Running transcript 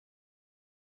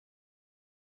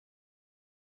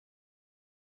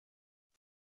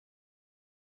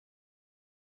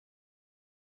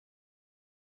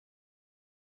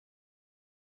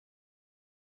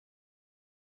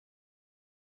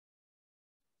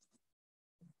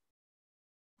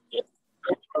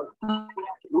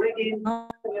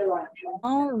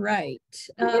All right.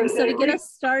 So to get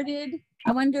us started,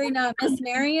 I'm wondering, Miss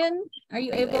Marion, are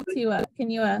you able to, can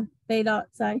you fade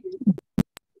outside?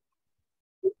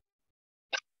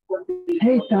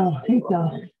 Hey, dog. Hey,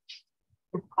 dog.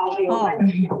 Oh.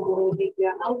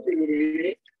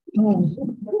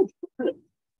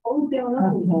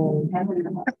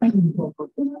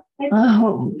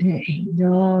 Oh, day,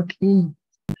 doggy.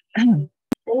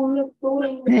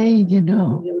 Hey, you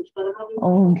know.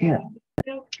 Oh, yeah.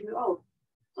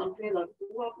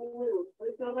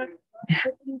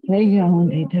 Hey,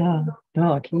 only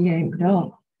dog. He ain't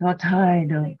dog. Not tired,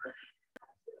 dog.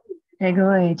 Hey, go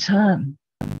ahead, son.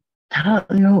 Tell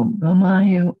you, go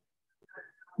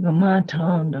my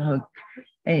tongue, dog.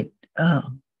 Hey,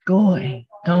 go ahead,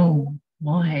 don't,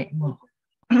 more.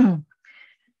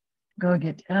 Go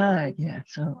get tired, yeah,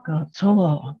 so go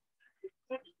so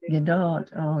your dog,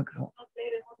 go.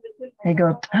 Hey,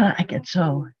 go tired, get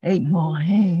so 8 more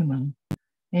ham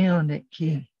and the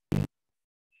key.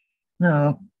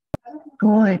 No,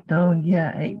 go ahead, don't,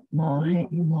 yeah, 8 more ham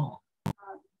more.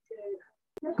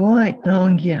 Go ahead,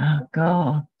 don't, yeah,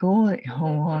 go ahead,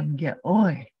 hold on, get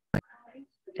oi.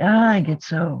 I get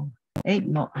so 8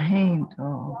 more ham,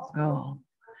 go.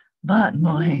 But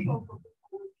more ham.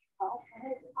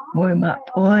 Boy, my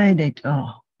boy, they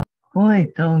boy,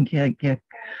 don't get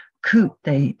coot,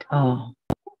 they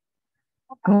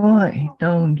boy,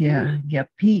 don't get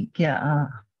peak, go,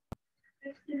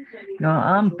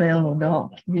 I'm fellow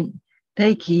dog,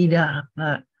 they keyed up,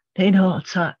 but they don't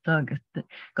suck,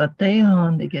 got they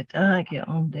on, they get on,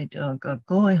 they go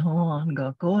on,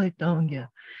 go, don't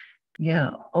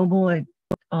yeah, oh boy,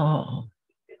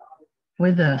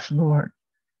 with us, Lord.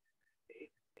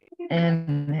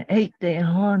 And 8 day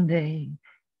on, they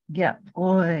get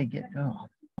boy, get on.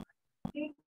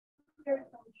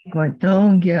 Go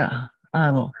don't get,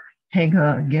 I will hang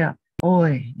up, get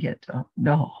boy, get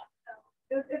dog.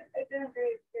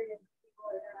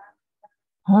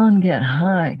 On get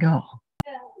high, go.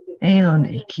 And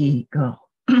the key, go.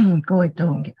 Go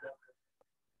don't get.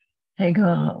 Hey,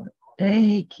 go,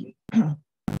 they key.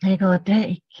 Hey, go,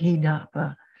 they keyed up,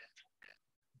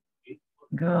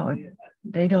 go.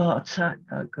 They don't suck,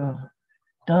 go.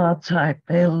 Dog type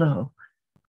below.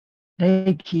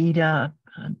 They keyed up,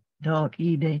 dog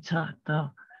eat, they talk,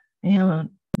 dog. And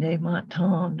they my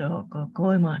tongue, dog,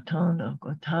 go my tongue, dog,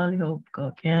 go talio,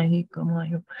 go can't eat, go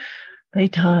my. They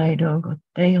tie, dog,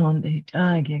 they on, they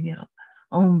die, get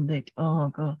on, they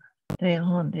go, they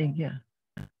on, they get.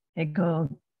 They go,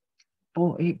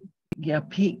 boy, get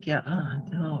peak, get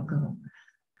dog, go.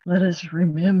 Let us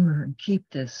remember and keep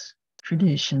this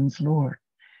traditions, Lord.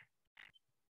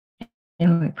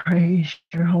 And we praise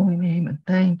your holy name and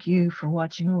thank you for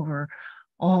watching over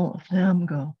all of them,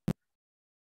 go.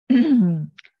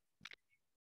 And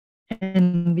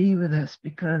be with us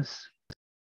because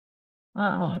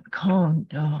can't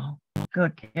go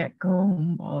get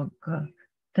go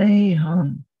they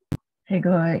hey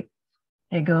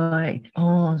go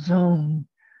all zone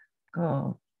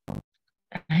go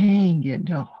hang it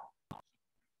dog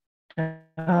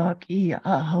e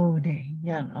a holding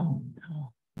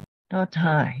not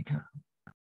tied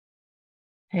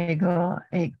hey go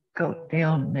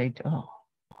down they dog.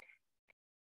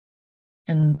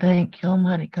 And thank you,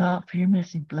 Almighty God, for your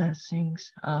messy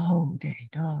blessings. A whole day,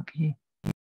 doggy.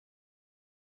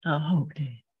 A whole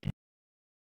day.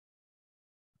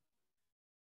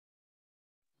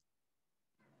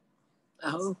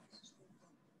 Oh.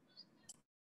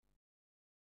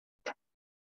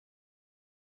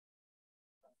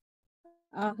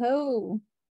 Aho.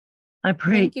 I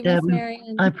pray you, that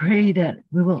I pray that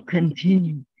we will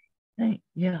continue. I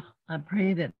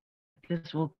pray that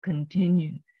this will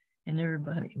continue and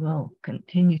everybody will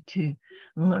continue to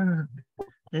learn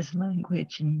this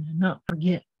language and not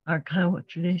forget our Kiowa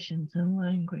traditions and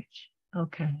language.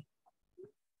 Okay.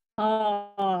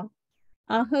 Oh,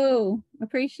 aho.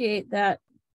 Appreciate that.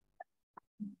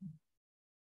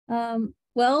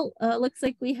 Well, looks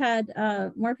like we had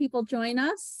more people join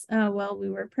us while we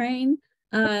were praying.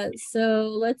 So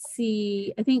let's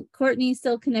see. I think Courtney's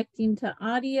still connecting to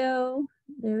audio.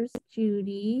 There's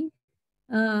Judy.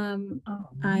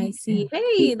 I see.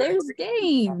 Hey, there's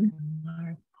Dane.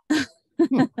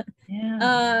 I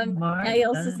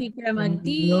also see Grandma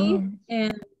D,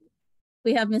 and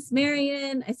we have Miss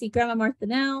Marion. I see Grandma Martha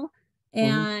now,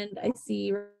 and I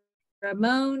see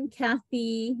Ramon,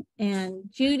 Kathy, and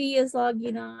Judy is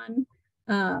logging on.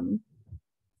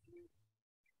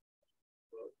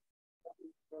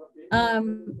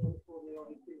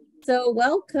 So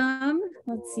welcome.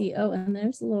 Let's see. Oh, and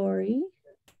there's Lori.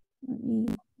 Let me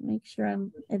make sure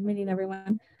I'm admitting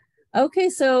everyone. Okay,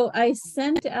 so I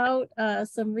sent out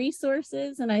some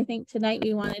resources, and I think tonight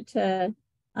we wanted to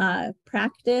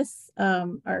practice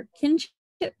our kinship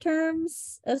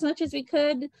terms as much as we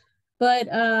could. But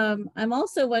I'm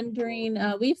also wondering,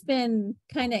 we've been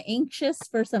kind of anxious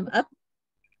for some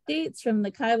updates from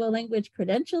the Kiowa Language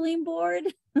Credentialing Board.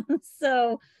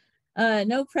 So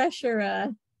no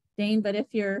pressure, Dane, but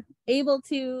if you're able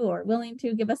to or willing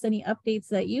to give us any updates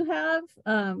that you have,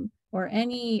 or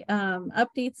any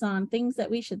updates on things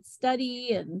that we should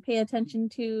study and pay attention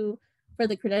to for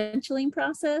the credentialing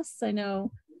process. I know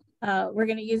we're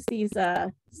going to use these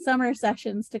summer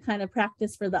sessions to kind of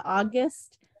practice for the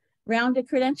August round of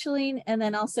credentialing, and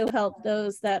then also help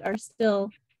those that are still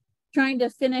trying to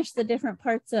finish the different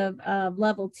parts of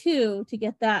level 2 to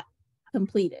get that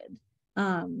completed.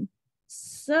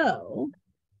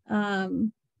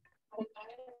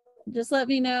 Just let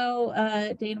me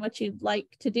know, Dane, what you'd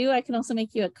like to do. I can also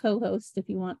make you a co-host if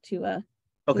you want to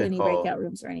do any breakout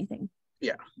rooms or anything.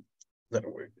 Yeah,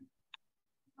 that'll work.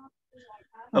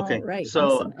 Okay, all right, so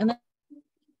awesome. And then,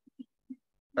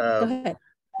 go ahead.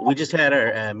 We just had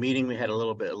our meeting. We had a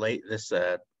little bit late this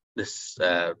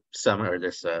summer or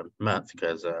this month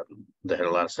because they had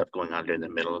a lot of stuff going on during the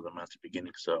middle of the month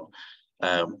beginning. So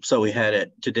we had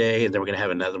it today, and then we're going to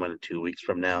have another one in 2 weeks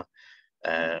from now.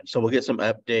 So we'll get some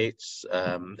updates.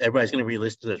 Everybody's going to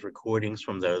re-listen to those recordings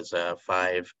from those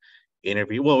 5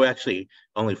 interviews. Well, actually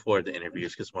only 4 of the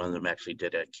interviews, because one of them actually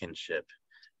did a kinship,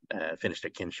 finished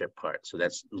a kinship part. So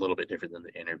that's a little bit different than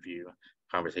the interview,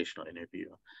 conversational interview.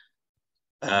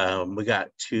 We got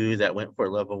 2 that went for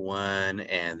level 1,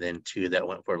 and then 2 that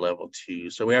went for level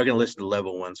 2. So we are going to listen to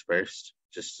level 1s first,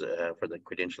 just for the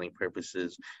credentialing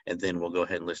purposes, and then we'll go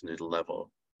ahead and listen to the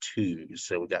level 2.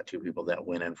 So we got 2 people that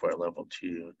went in for a level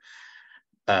 2.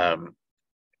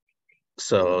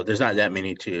 So there's not that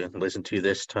many to listen to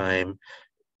this time.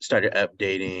 Started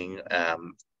updating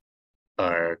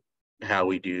how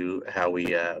we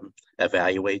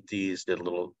evaluate these, did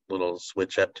a little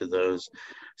switch up to those.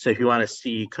 So if you want to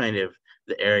see kind of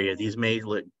the area, these may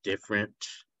look different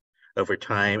over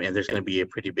time, and there's going to be a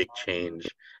pretty big change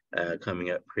coming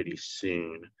up pretty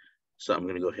soon. So I'm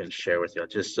going to go ahead and share with y'all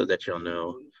just so that y'all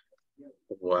know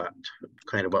what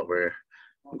we're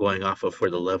going off of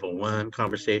for the level 1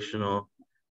 conversational.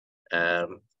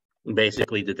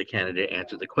 Basically, did the candidate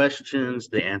answer the questions?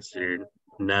 They answered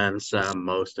none, some,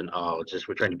 most, and all. Just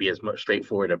we're trying to be as much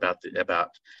straightforward about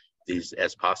these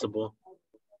as possible.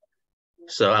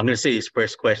 So I'm going to say these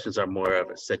first questions are more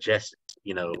of a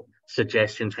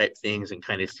suggestion type things, and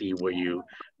kind of see where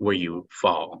you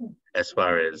fall as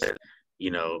far as,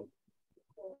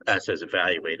 us as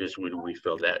evaluators, where do we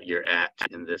feel that you're at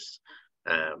in this,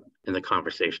 in the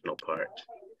conversational part.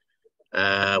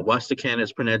 What's the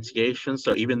candidate's pronunciation?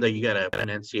 So even though you got a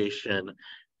pronunciation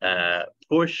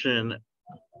portion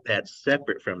that's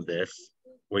separate from this,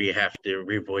 where you have to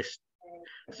revoice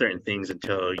certain things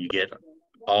until you get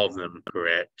all of them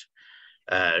correct,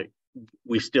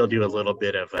 we still do a little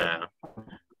bit of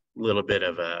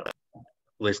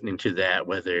listening to that,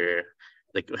 whether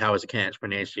how is the candidate's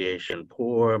pronunciation,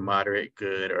 poor, moderate,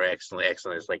 good, or excellent.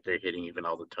 Excellent is like they're hitting even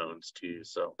all the tones too.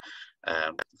 So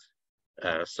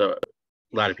so a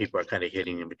lot of people are kind of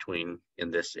hitting in between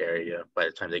in this area by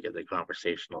the time they get the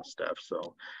conversational stuff.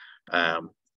 So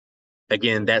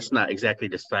again, that's not exactly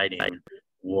deciding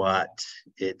what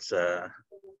it's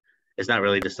not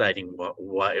really deciding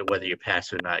whether you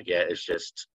pass or not yet. It's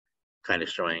just kind of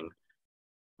showing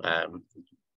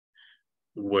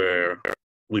where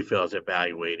we feel as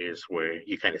evaluators, where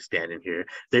you kind of stand in here. If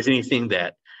there's anything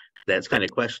that's kind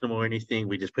of questionable or anything,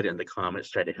 we just put it in the comments,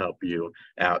 try to help you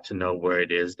out to know where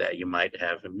it is that you might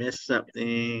have missed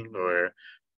something, or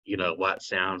what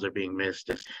sounds are being missed.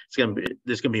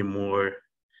 There's gonna be more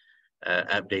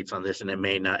updates on this, and it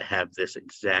may not have this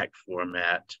exact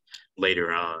format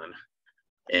later on,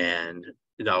 and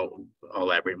I'll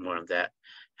elaborate more on that.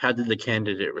 How did the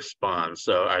candidate respond?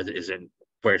 So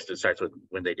first, it starts with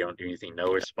when they don't do anything,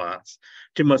 no response,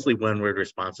 to mostly one-word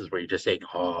responses where you just say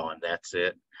 "oh" and that's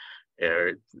it,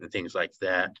 or things like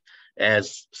that.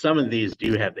 As some of these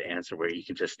do have the answer where you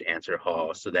can just answer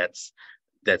 "oh," so that's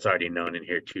already known in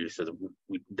here too. So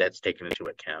that's taken into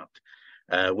account.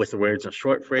 With the words and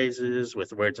short phrases,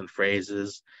 with words and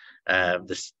phrases,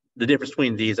 the difference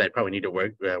between these, I probably need to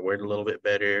word a little bit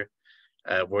better.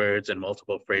 Words and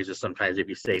multiple phrases. Sometimes if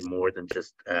you say more than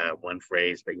just one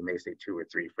phrase, but you may say 2 or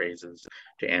 3 phrases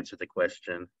to answer the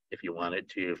question if you wanted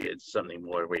to, if it's something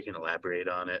more where you can elaborate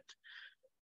on it.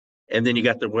 And then you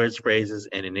got the words, phrases,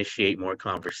 and initiate more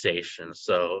conversation.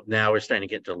 So now we're starting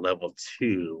to get to level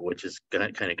 2, which is kind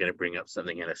of going to bring up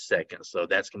something in a second. So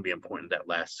that's going to be important, that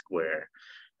last square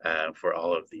for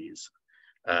all of these.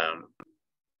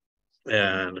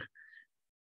 And,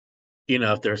 you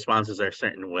know, if the responses are a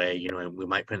certain way, you know, we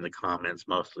might put in the comments,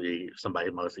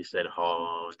 somebody mostly said,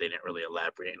 oh, they didn't really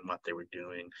elaborate on what they were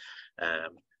doing.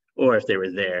 Or if they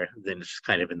were there, then it's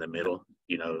kind of in the middle.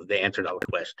 You know, they answered all the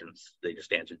questions. They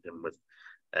just answered them with,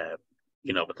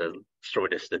 you know, with the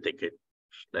shortest that they could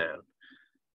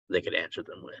answer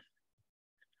them with.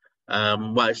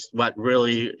 What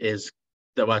really is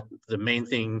the main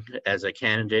thing as a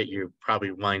candidate you're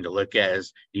probably wanting to look at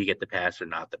is, do you get the pass or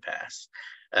not the pass?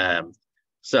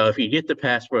 So if you get the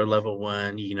pass for a level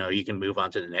 1, you know, you can move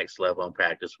on to the next level and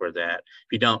practice for that.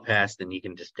 If you don't pass, then you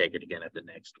can just take it again at the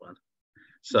next one.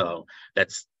 So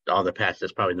that's all the pass.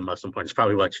 That's probably the most important. It's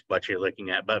probably what you're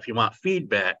looking at. But if you want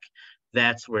feedback,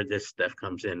 that's where this stuff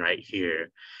comes in right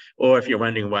here. Or if you're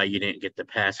wondering why you didn't get the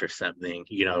pass or something,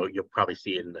 you know, you'll probably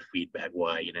see it in the feedback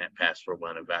why you didn't pass for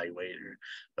one evaluator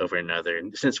over another.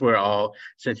 And since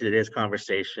it is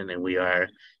conversation and we are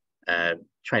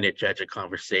trying to judge a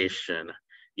conversation,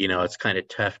 you know, it's kind of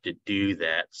tough to do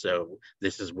that. So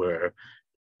this is where,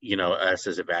 you know, us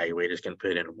as evaluators can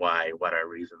put in what our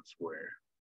reasons were.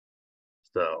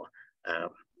 So,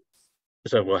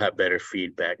 so we'll have better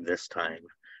feedback this time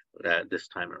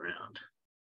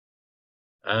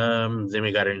around. Then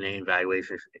we got our name,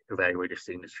 evaluator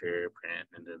signature, print,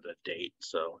 and then the date.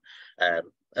 So,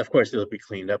 of course, it'll be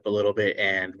cleaned up a little bit,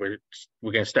 and we're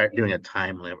going to start doing a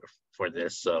time limit for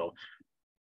this. So,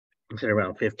 it's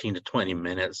around 15 to 20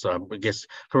 minutes. So, I guess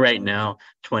for right now,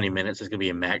 20 minutes is going to be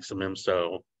a maximum.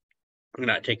 So, we're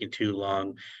not taking too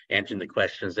long answering the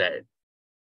questions that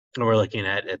we're looking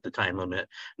at the time limit,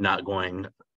 not going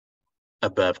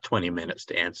above 20 minutes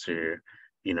to answer,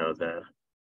 you know, the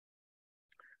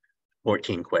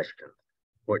 14 questions,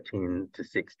 14 to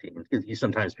 16. Because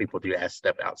sometimes people do ask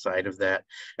stuff outside of that.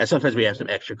 And sometimes we have some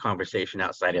extra conversation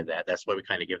outside of that. That's why we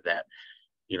kind of give that,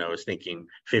 you know, I was thinking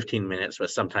 15 minutes, but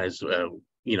sometimes,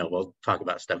 you know, we'll talk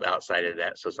about stuff outside of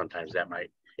that. So sometimes that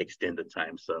might extend the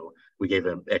time. So we gave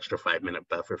an extra 5-minute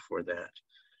buffer for that.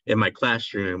 In my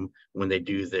classroom, when they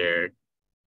do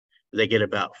they get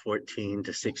about 14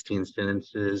 to 16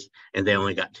 sentences, and they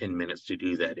only got 10 minutes to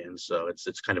do that in. So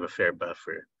it's kind of a fair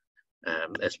buffer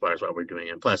as far as what we're doing.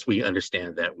 And plus, we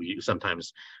understand that we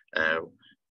sometimes,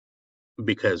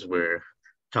 because we're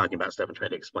talking about stuff and trying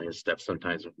to explain stuff,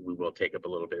 sometimes we will take up a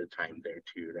little bit of time there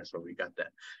too. That's why we got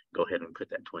that. Go ahead and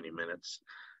put that 20 minutes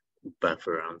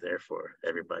buffer on there for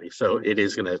everybody. So it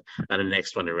is going to, on the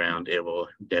next one around, it will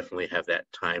definitely have that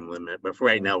time limit. But for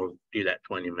right now, we'll do that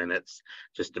 20 minutes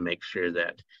just to make sure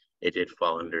that it did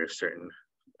fall under a certain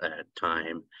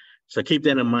time. So keep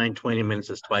that in mind. 20 minutes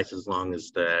is twice as long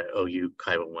as the OU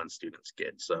Kiowa 1 students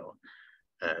get. So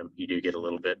you do get a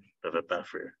little bit of a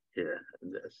buffer here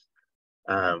in this.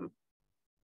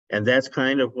 And that's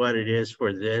kind of what it is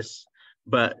for this.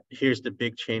 But here's the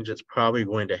big change that's probably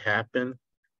going to happen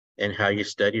and how you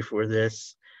study for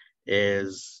this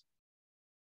is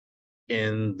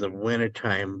in the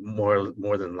wintertime,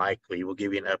 more than likely, we'll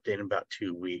give you an update in about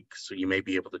 2 weeks. So you may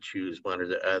be able to choose one or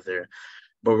the other.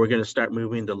 But we're going to start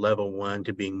moving to level 1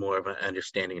 to being more of an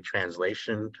understanding and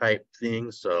translation type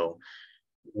thing. So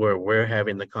where we're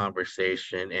having the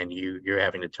conversation and you're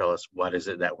having to tell us what is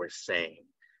it that we're saying.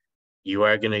 You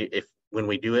are going to, when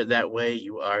we do it that way,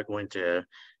 you are going to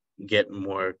get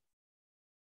more.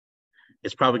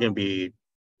 It's probably going to be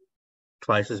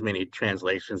twice as many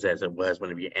translations as it was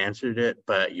whenever you answered it,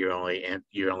 but you're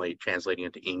only translating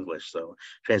into English. So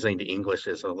translating to English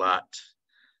is a lot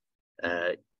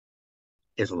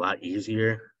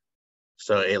easier.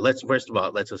 So first of all,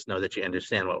 it lets us know that you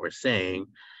understand what we're saying.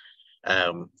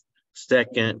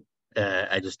 Second,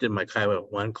 I just did my Kiowa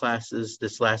 1 classes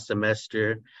this last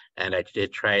semester, and I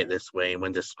did try it this way. And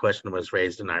when this question was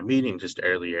raised in our meeting just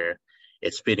earlier,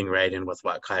 it's fitting right in with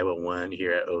what Kiowa 1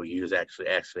 here at OU is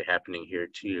actually happening here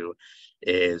too,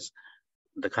 is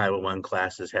the Kiowa 1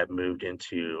 classes have moved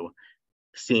into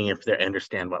seeing if they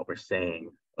understand what we're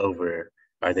saying over,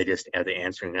 are they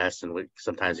answering us? And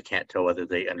sometimes you can't tell whether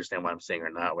they understand what I'm saying or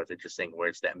not, whether they're just saying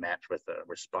words that match with the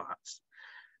response.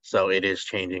 So it is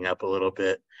changing up a little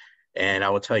bit. And I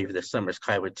will tell you for the summer's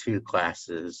Kiowa 2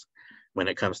 classes, when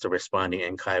it comes to responding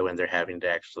in Kiowa and they're having to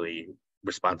actually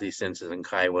respond to these sentences in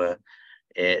Kiowa,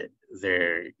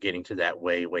 they're getting to that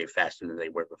way faster than they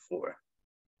were before.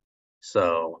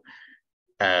 So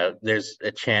there's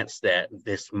a chance that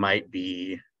this might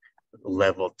be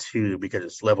level 2 because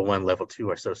it's level 1, level 2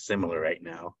 are so similar right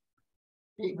now,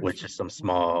 which is some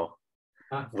small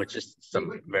which is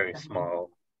some very small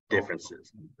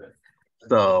differences.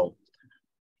 So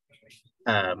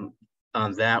on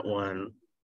that one,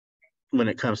 when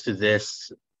it comes to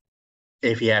this,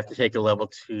 if you have to take a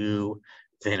level 2,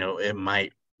 then it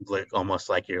might look almost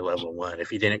like your level 1.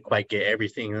 If you didn't quite get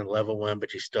everything in level 1,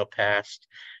 but you still passed,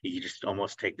 you just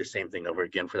almost take the same thing over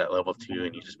again for that level 2,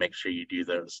 and you just make sure you do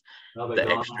the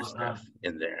extra stuff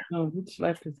in there. Which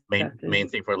life is main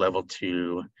thing for level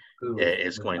 2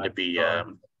 is going to be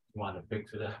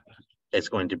it's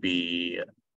going to be,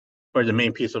 or the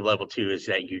main piece of level 2 is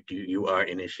that you are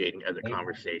initiating other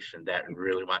conversation. That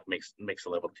really makes a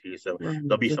level 2. So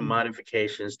there'll be some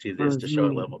modifications to this to show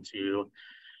a level 2,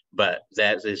 but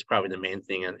that is probably the main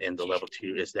thing in the level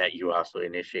 2 is that you also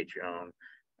initiate your own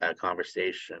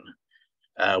conversation.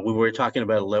 We were talking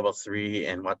about level 3,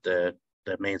 and what the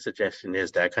main suggestion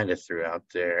is that I kind of threw out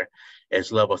there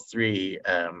is level 3,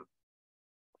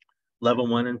 level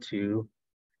 1 and 2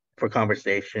 for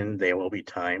conversation, they will be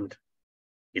timed.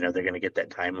 They're going to get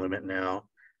that time limit now.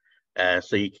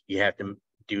 So you have to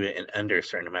do it in under a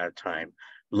certain amount of time.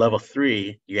 Level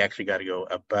 3, you actually got to go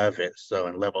above it. So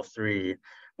in level 3,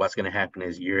 what's going to happen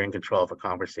is you're in control of a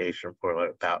conversation for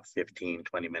about 15,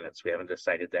 20 minutes. We haven't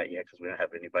decided that yet because we don't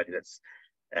have anybody that's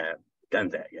done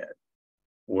that yet,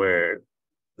 where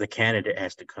the candidate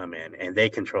has to come in and they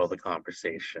control the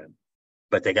conversation,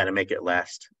 but they got to make it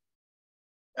last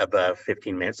above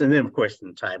 15 minutes. And then of course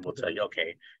in time we'll tell you,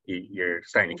 okay, you're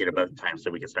starting to get above the time,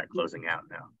 so we can start closing out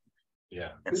now.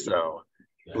 Yeah. And so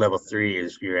level 3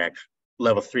 is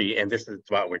level 3, and this is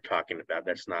what we're talking about.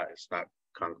 It's not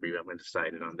concrete. I haven't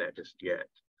decided on that just yet.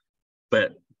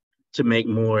 But to make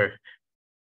level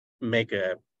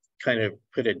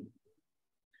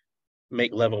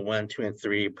 1, 2, and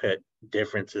 3, put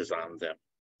differences on them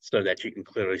so that you can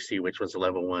clearly see which was a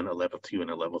level 1, a level 2,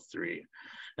 and a level 3.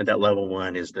 And that level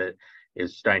 1 is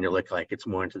starting to look like it's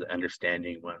more into the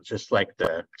understanding one, just like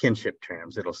the kinship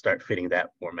terms. It'll start fitting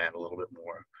that format a little bit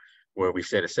more, where we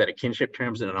set a set of kinship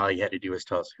terms, and then all you had to do is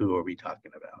tell us who are we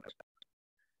talking about.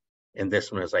 And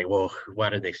this one is like, well,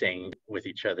 what are they saying with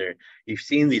each other? You've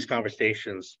seen these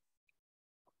conversations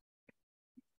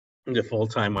the full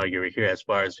time while you were here, as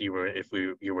far as you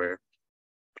were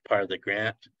part of the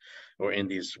grant or in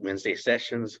these Wednesday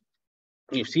sessions.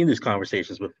 You've seen these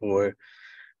conversations before,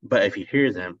 but if you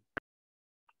hear them,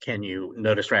 can you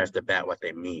notice right off the bat what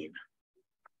they mean?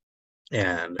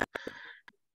 And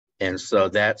so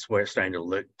that's where it's starting to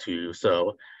look to.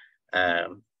 So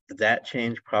that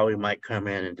change probably might come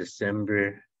in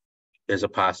December. There's a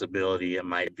possibility it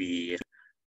might be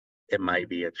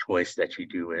a choice that you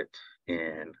do it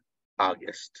in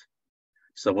August.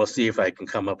 So we'll see if I can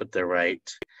come up with the right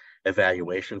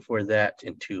evaluation for that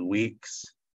in 2 weeks.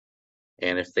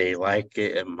 And if they like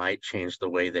it, it might change the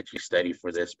way that you study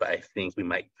for this, but I think we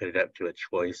might put it up to a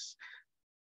choice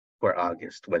for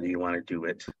August, whether you want to do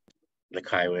it the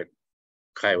Kiowa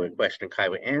question,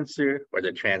 Kiowa answer, or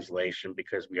the translation,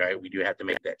 because we do have to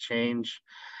make that change.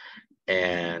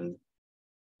 And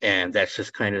that's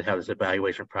just kind of how this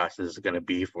evaluation process is going to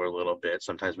be for a little bit.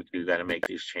 Sometimes we do got to make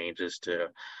these changes to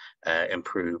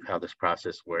improve how this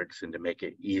process works and to make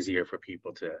it easier for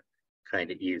people to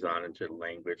kind of ease on into the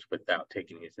language without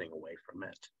taking anything away from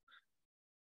it.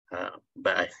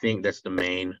 But I think that's the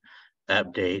main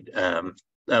update.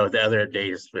 The other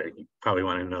update is you probably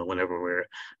want to know whenever we're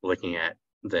looking at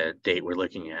the date we're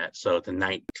looking at. So the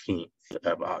 19th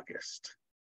of August.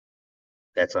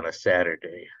 That's on a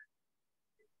Saturday.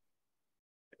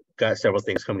 Got several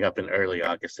things coming up in early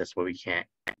August. That's what we can't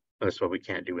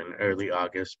do in early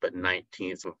August, but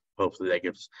 19th, hopefully that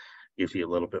gives you a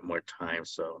little bit more time.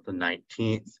 So the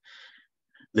 19th,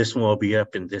 this one will be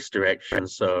up in this direction.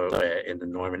 So in the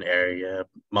Norman area,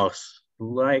 most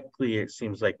likely it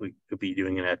seems like we could be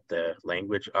doing it at the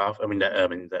language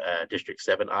the District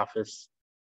 7 office,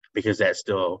 because that's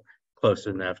still close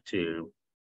enough to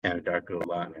Anadarko,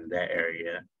 Lawton, in that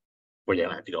area, where they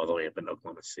don't have to go all the way up in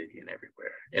Oklahoma City and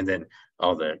everywhere. And then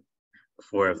all the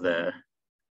four of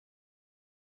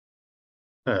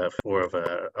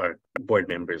our board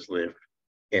members live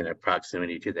in a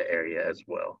proximity to the area as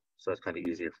well. So it's kind of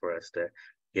easier for us to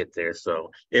get there.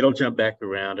 So it'll jump back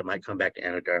around. It might come back to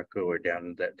Anadarko or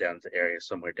down the area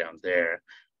somewhere down there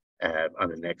on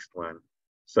the next one.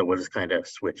 So we'll just kind of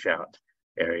switch out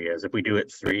areas. If we do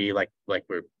it 3, like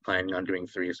we're planning on doing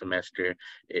 3 a semester,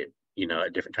 it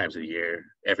at different times of the year,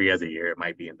 every other year, it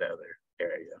might be in the other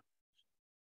area.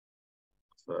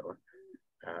 So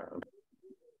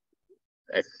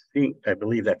I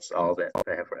believe that's all that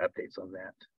I have for updates on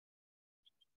that.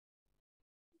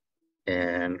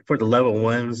 And for the level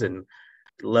ones and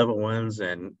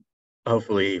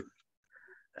hopefully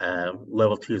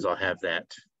Level 2s, I'll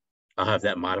have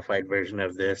that modified version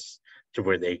of this to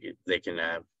where they can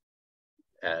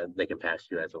pass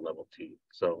you as a level 2.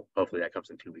 So hopefully that comes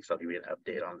in 2 weeks. I'll give you an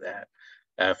update on that.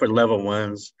 For level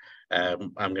 1s,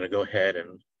 I'm going to go ahead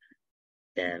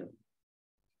and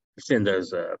send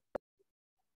those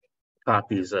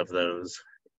copies of those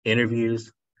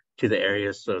interviews to the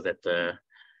areas so that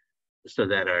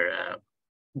our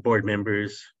board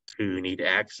members who need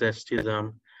access to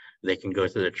them, they can go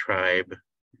to the tribe,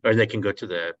 or they can go to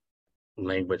the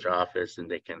language office, and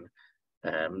they can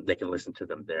listen to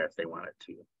them there if they wanted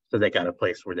to. So they got a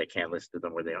place where they can listen to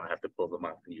them, where they don't have to pull them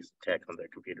up and use the tech on their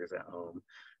computers at home,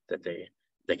 that they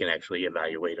can actually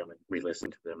evaluate them and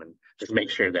re-listen to them and just make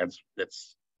sure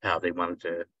that's how they wanted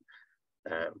to.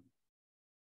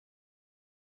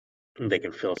 They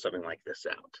can fill something like this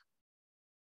out.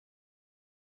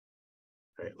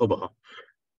 All right,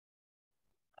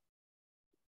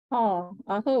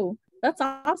 Oh, that's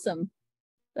awesome.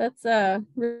 That's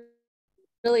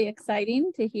really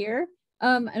exciting to hear.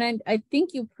 And I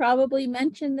think you probably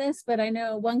mentioned this, but I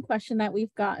know one question that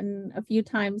we've gotten a few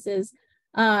times is,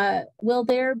 will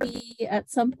there be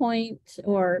at some point,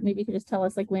 or maybe you could just tell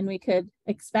us like when we could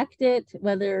expect it,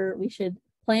 whether we should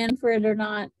plan for it or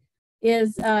not,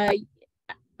 is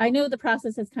I know the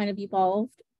process has kind of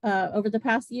evolved over the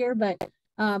past year, but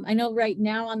I know right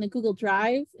now on the Google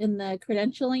Drive in the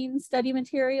credentialing study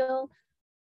material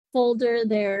folder,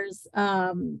 there's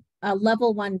a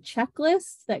level 1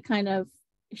 checklist that kind of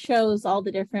shows all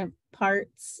the different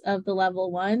parts of the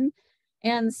level 1.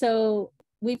 And so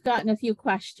we've gotten a few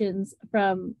questions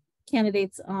from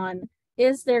candidates on,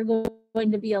 is there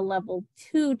going to be a level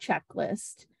 2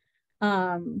 checklist?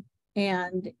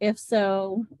 And if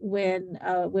so, when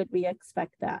would we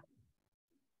expect that?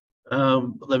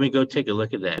 Let me go take a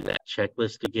look at that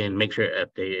checklist again, make sure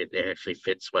it actually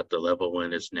fits what the level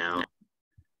 1 is now.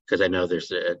 Because I know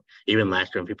there's even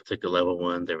last year when people took the level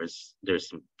 1, there's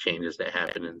some changes that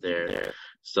happened in there.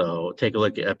 So take a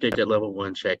look at, update that level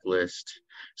 1 checklist.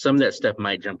 Some of that stuff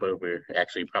might jump over,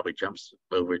 actually probably jumps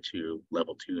over to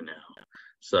level 2 now.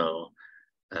 So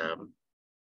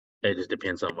it just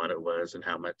depends on what it was and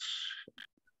how much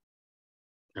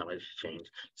changed.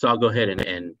 So I'll go ahead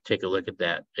and take a look at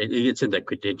that. It's in the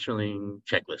credentialing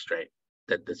checklist, right?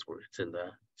 That's where it's in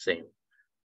the same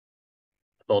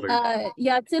folder.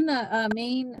 Yeah, it's in the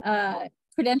main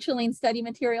credentialing study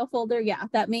material folder. Yeah,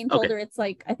 that main folder. It's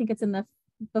like, I think it's in the,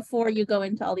 before you go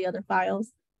into all the other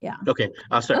files. Yeah. Okay,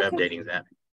 I'll start updating that.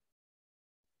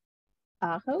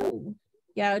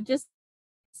 Yeah,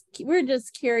 we're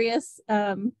just curious.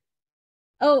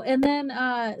 Oh, and then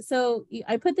so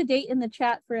I put the date in the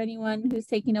chat for anyone who's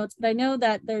taking notes, but I know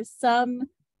that there's some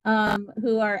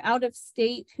who are out of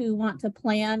state who want to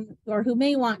plan, or who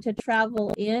may want to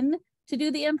travel in to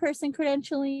do the in-person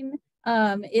credentialing.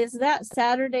 Is that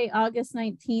Saturday, August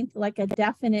 19th, like a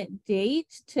definite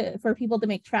date for people to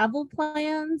make travel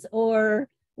plans, or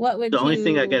what would the only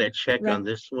thing I got to check on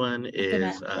this one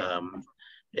is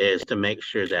to make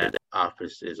sure that the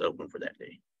office is open for that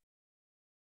day.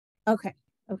 Okay.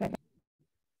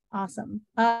 Awesome.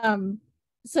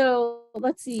 So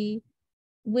let's see.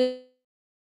 We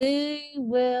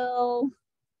will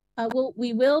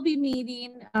be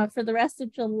meeting for the rest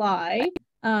of July,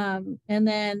 and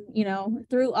then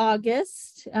through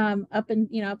August, up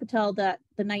until the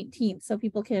 19th, so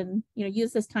people can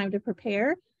use this time to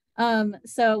prepare.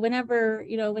 So whenever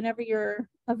you're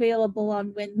available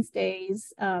on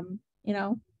Wednesdays,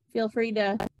 feel free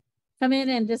to come in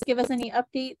and just give us any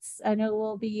updates. I know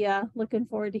we'll be looking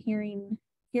forward to hearing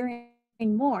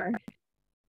more.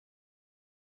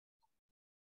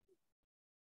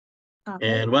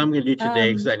 And what I'm going to do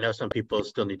today, because I know some people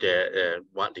still need to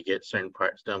want to get certain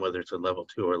parts done, whether it's a level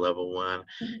 2 or level 1,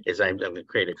 is I'm going to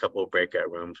create a couple of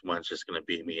breakout rooms. One's just going to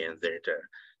be me in there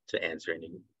to answer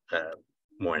any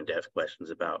more in-depth questions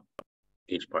about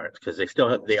each part, because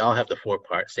they all have the 4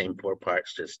 parts, same 4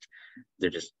 parts, they're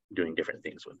just doing different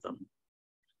things with them.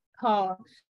 Oh,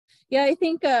 yeah, I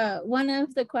think one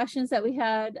of the questions that we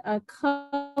had a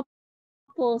couple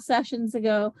sessions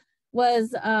ago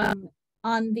was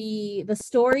on the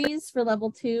stories for level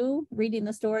 2, reading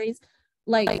the stories,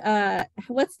 like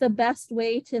what's the best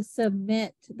way to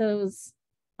submit those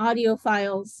audio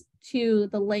files to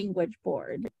the language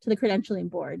board, to the credentialing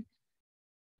board?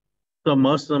 So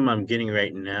most of them I'm getting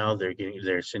right now,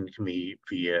 they're sending to me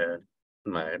via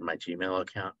my Gmail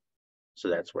account. So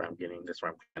that's where I'm kind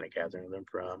of gathering them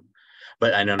from.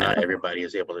 But I know not everybody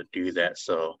is able to do that.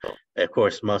 So of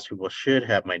course, most people should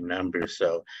have my number.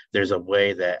 So there's a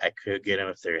way that I could get them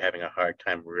if they're having a hard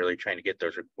time really trying to get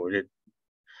those recorded.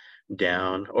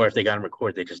 down, or if they got them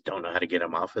recorded, they just don't know how to get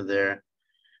them off of there.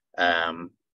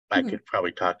 I could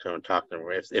probably talk to them.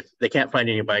 If they can't find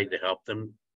anybody to help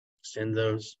them, send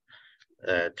those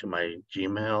to my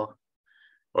Gmail,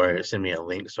 or send me a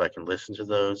link so I can listen to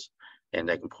those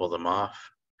and I can pull them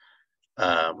off.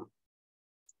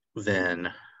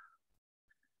 Then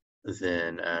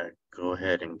go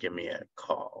ahead and give me a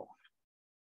call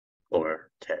or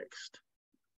text,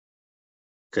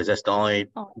 because that's the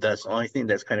only thing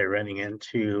that's kind of running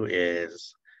into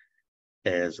is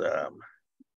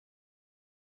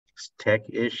tech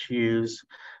issues.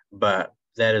 But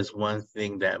that is one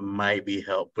thing that might be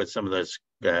helped with some of those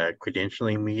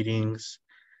credentialing meetings,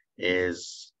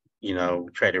 is, you know,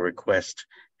 try to request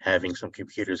having some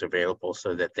computers available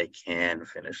so that they can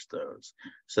finish those.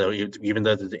 So even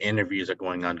though the interviews are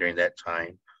going on during that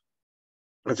time,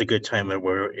 it's a good time that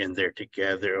we're in there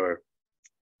together, or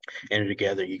enter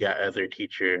together. You got other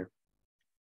teacher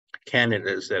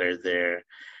candidates that are there,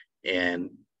 and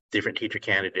different teacher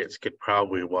candidates could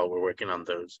probably, while we're working on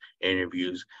those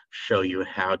interviews, show you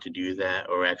how to do that,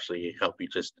 or actually help you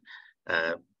just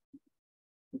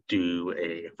do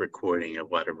a recording of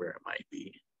whatever it might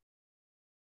be.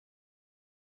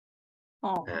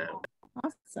 Oh,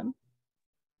 awesome.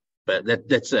 But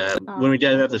that's when we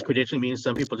did have this credentialing meeting,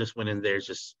 some people just went in there,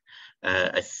 just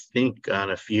I think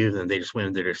on a few of them, they just went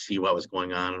in there to see what was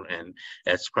going on, and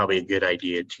that's probably a good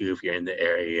idea too if you're in the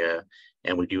area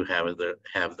and we do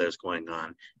have those going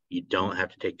on. You don't have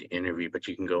to take the interview, but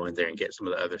you can go in there and get some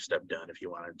of the other stuff done if you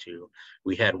wanted to.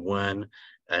 We had one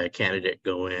candidate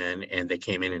go in, and they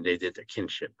came in and they did their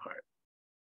kinship part,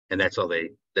 and that's all they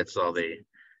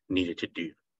needed to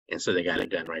do, and so they got it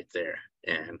done right there,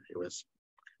 and it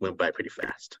went by pretty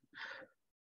fast.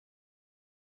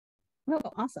 Oh,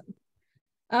 awesome.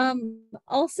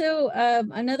 Also,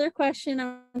 another question,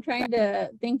 I'm trying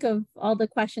to think of all the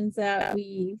questions that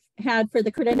we've had for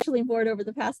the credentialing board over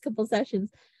the past couple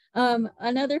sessions.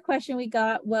 Another question we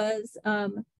got was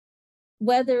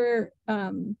whether,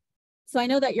 so I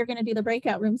know that you're going to do the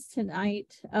breakout rooms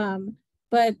tonight,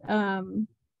 but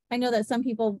I know that some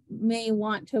people may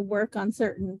want to work on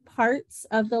certain parts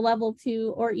of the level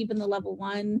 2 or even the level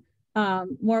 1,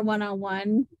 more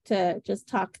one-on-one, to just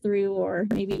talk through, or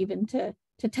maybe even to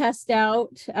test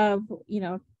out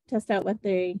what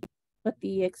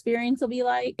the experience will be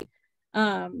like.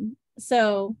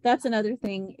 So that's another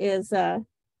thing, is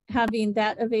having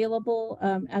that available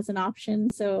as an option.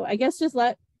 So I guess just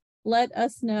let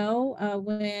us know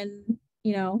when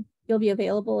you'll be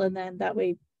available, and then that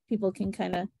way people can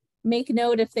kind of make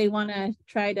note if they want to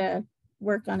try to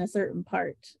work on a certain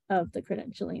part of the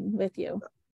credentialing with you.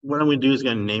 What I'm going to do is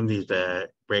going to name these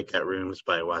breakout rooms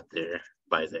by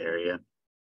by the area.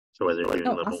 So whether you're in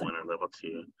level awesome. 1 or level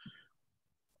 2,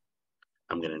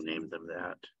 I'm going to name them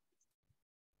that.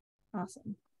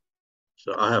 Awesome.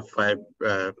 So I'll have 5.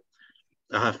 I'll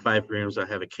have 5 rooms. I'll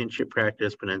have a kinship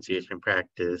practice, pronunciation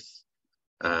practice,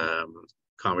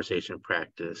 conversation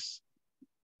practice,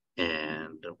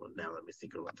 and now let me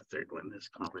think about the third one. Is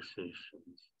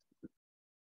conversations,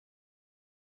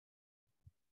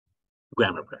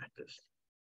 grammar practice.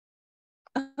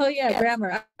 Oh yeah,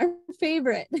 grammar, our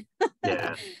favorite.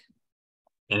 Yeah,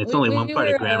 and it's only one part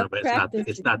of grammar, but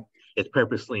it's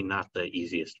purposely not the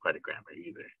easiest part of grammar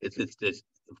either. It's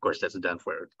of course that's done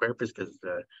for its purpose, because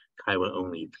the Kiowa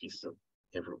only piece of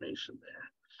information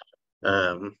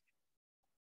there.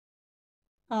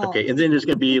 Okay, and then there's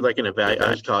going to be like I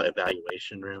just call it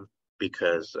evaluation room,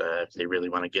 because if they really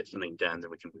want to get something done,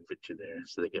 then we can move it to there,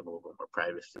 so they get a little bit more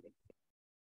privacy.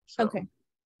 So, okay.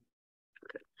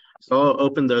 So I'll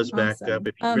open those back up.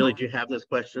 If you really do have those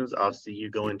questions, I'll see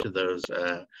you go into those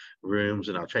rooms,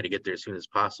 and I'll try to get there as soon as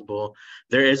possible.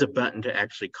 There is a button to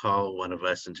actually call one of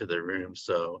us into the room,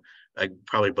 so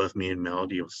probably both me and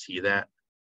Melody will see that.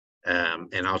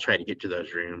 And I'll try to get to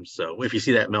those rooms. So if you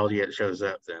see that Melody that shows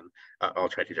up, then I'll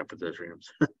try to jump into those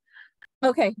rooms.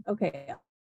 Okay,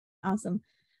 awesome.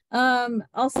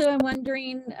 Also, I'm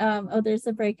wondering, there's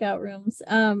the breakout rooms.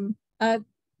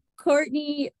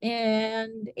 Courtney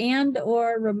and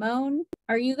or Ramon,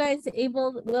 are you guys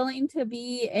willing to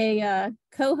be a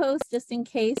co-host, just in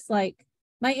case? Like,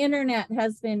 my internet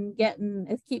has been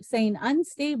it keeps saying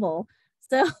unstable,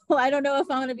 so I don't know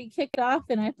if I'm going to be kicked off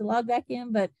and I have to log back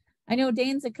in, but I know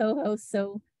Dane's a co-host,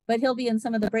 but he'll be in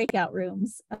some of the breakout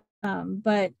rooms.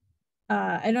 But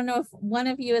I don't know if one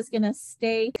of you is going to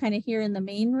stay kind of here in the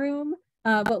main room,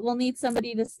 but we'll need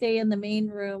somebody to stay in the main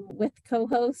room with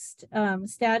co-host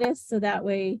status, so that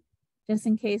way, just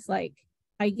in case like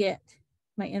I get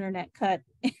my internet cut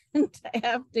and I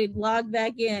have to log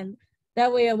back in,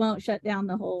 that way I won't shut down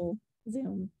the whole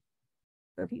Zoom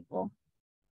for people.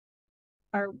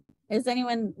 Is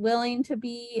anyone willing to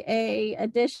be a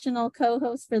additional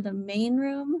co-host for the main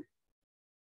room?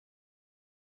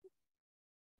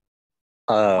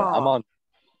 I'm on.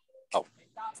 Oh,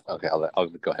 okay. I'll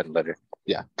go ahead and let her.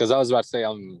 Yeah, because I was about to say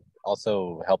I'm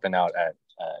also helping out at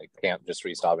camp, just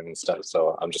restobbing and stuff.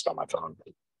 So I'm just on my phone.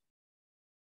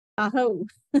 Oh.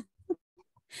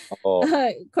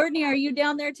 Courtney, are you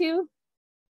down there too?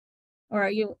 Or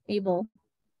are you able?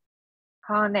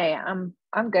 Oh, no,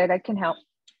 I'm good. I can help.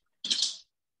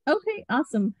 Okay,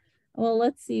 awesome. Well,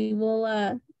 let's see.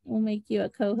 We'll make you a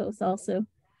co-host also.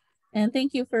 And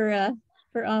thank you for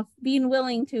being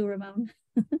willing to, Ramon.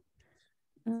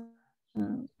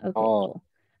 Okay. Cool.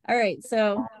 All right.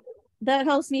 So that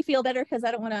helps me feel better because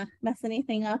I don't want to mess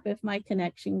anything up if my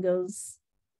connection goes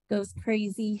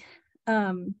crazy.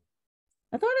 I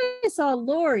thought I saw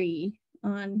Lori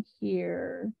on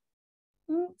here.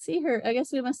 I don't see her. I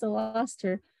guess we must have lost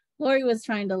her. Lori was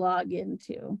trying to log in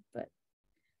too, but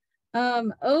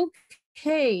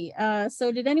okay.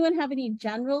 So did anyone have any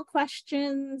general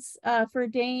questions for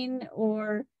Dane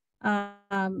or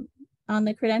on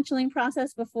the credentialing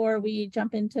process before we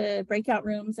jump into breakout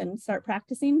rooms and start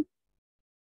practicing?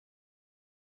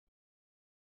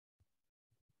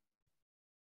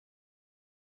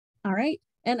 All right.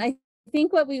 And I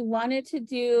think what we wanted to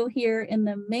do here in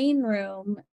the main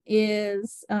room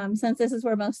is, since this is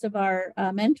where most of our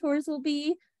mentors will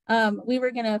be, we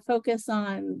were going to focus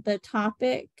on the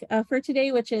topic for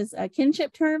today, which is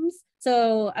kinship terms.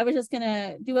 So I was just going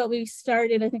to do what we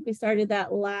started. I think we started that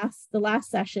the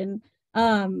last session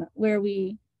where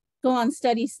we go on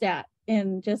study stat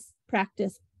and just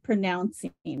practice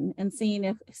pronouncing and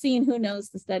seeing who knows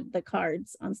the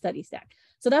cards on study stack.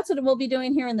 So that's what we'll be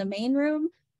doing here in the main room.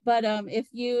 But if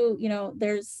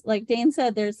there's, like Dane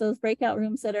said, there's those breakout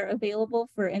rooms that are available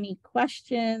for any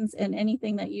questions and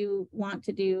anything that you want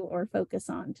to do or focus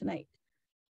on tonight.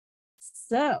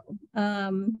 So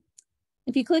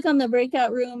if you click on the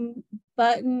breakout room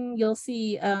button, you'll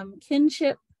see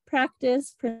kinship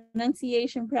practice,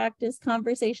 pronunciation practice,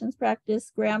 conversations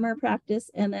practice, grammar practice,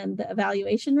 and then the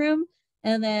evaluation room.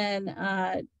 And then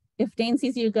if Dane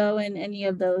sees you go in any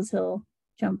of those, he'll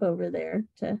jump over there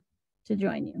to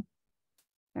join you.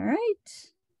 All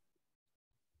right.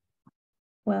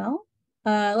 Well,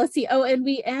 let's see. Oh, and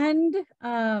we end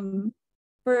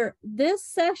for this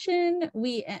session,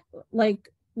 we've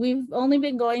only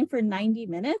been going for 90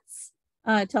 minutes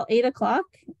till 8 o'clock.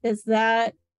 Is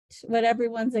that what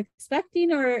everyone's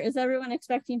expecting, or is everyone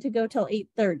expecting to go till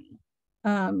 8:30?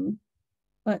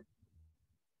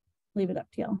 Leave it up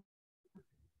to y'all.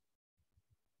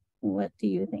 What do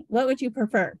you think? What would you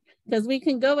prefer? Because we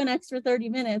can go an extra 30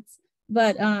 minutes,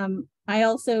 but I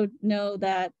also know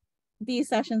that these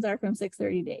sessions are from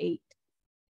 6:30 to 8.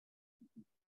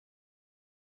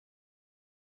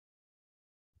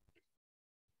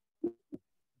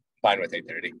 Fine with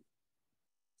 8:30.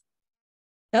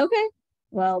 Okay.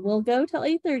 Well, we'll go till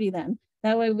 8:30 then.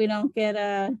 That way we don't get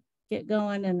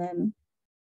going and then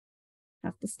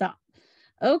have to stop.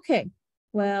 Okay.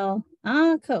 Well,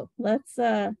 cool. Let's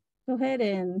go ahead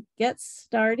and get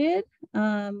started.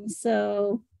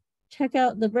 So check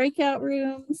out the breakout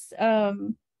rooms.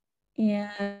 And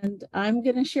I'm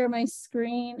going to share my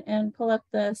screen and pull up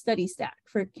the study stack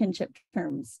for kinship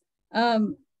terms.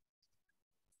 Let's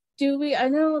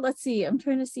see, I'm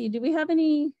trying to see, do we have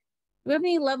any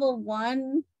level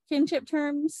 1 kinship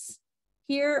terms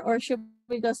here, or should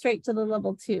we go straight to the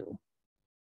level 2?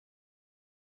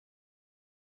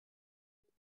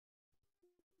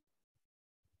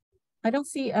 I don't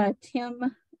see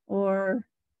Tim or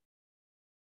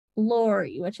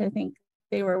Lori, which I think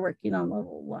they were working on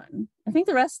level 1. I think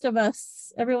the rest of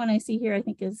us, everyone I see here, I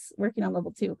think is working on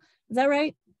level 2. Is that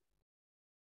right?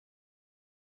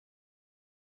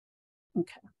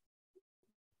 Okay.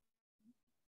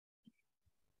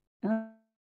 All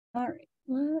right,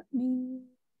 let me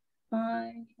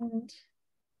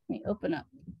open up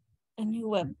a new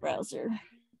web browser.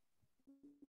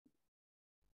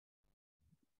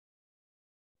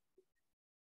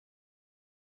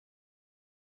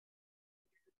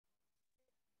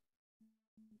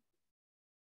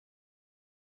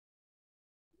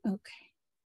 Okay.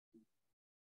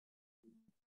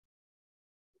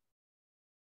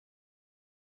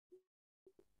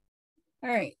 All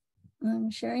right,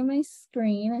 I'm sharing my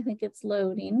screen. I think it's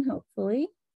loading, hopefully.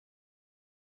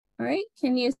 All right,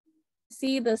 can you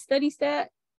see the study stat,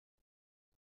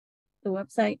 the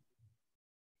website?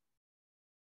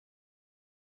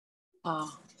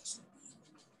 All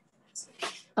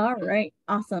right,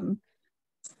 awesome.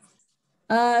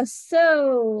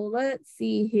 So let's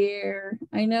see here.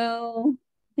 I know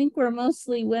think we're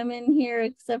mostly women here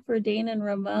except for Dana and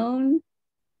Ramon.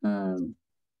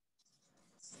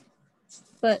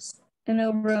 But I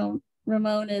know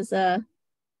Ramon is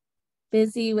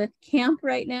busy with camp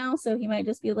right now, so he might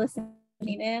just be listening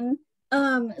in.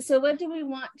 So what do we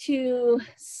want to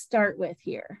start with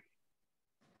here?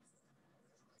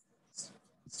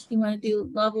 You want to do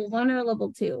level 1 or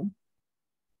level 2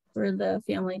 for the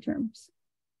family terms?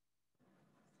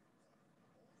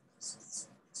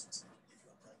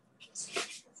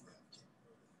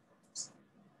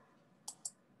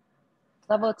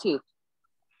 Level 2.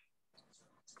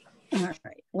 All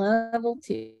right, level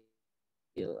 2.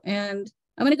 And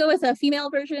I'm going to go with a female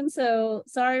version. So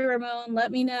sorry, Ramon,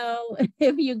 let me know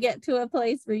if you get to a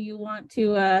place where you want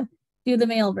to do the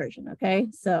male version. Okay,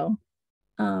 so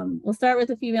we'll start with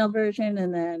the female version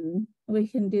and then we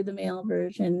can do the male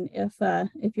version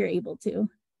if you're able to.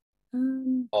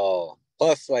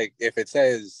 Plus, like if it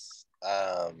says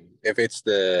if it's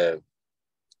the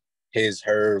his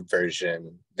her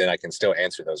version, then I can still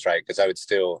answer those, right? Because I would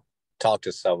still talk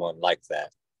to someone like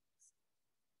that.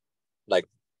 Like,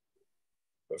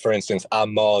 for instance,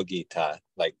 amogita,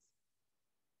 like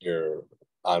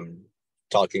I'm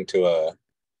talking to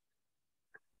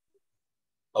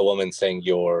a woman saying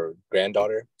your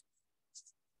granddaughter.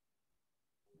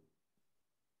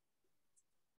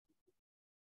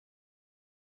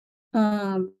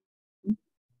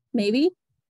 Maybe.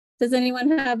 Does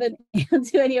anyone have an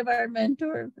answer? Do any of our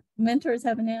mentors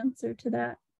have an answer to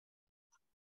that?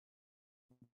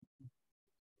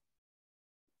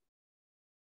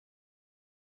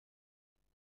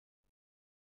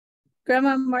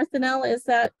 Grandma Marthinell, is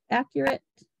that accurate?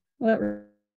 What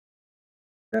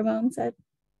Ramon said?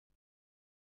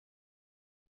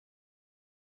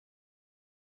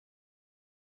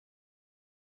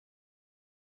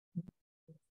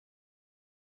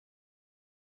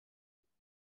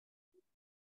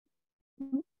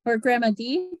 Or Grandma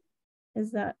D?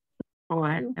 Is that? Oh,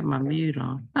 I had my mute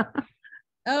on.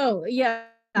 Oh, yeah.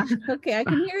 Okay, I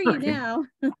can hear you now.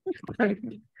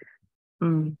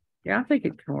 Yeah, I think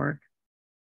it can work.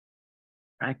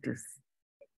 Practice.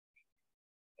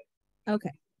 Okay.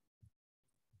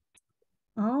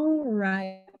 All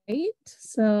right.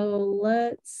 So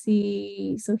let's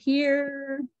see. So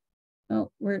here,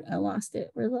 oh, I lost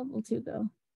it. Where'd level 2 go?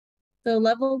 So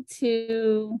level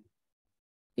 2,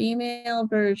 female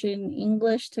version,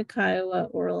 English to Kiowa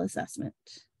oral assessment.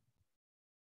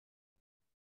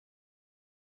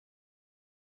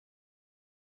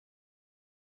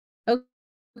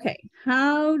 Okay,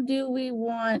 how do we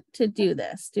want to do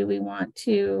this? Do we want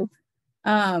to,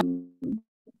 let's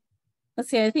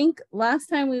see, I think last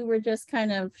time we were just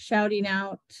kind of shouting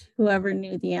out whoever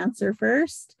knew the answer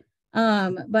first.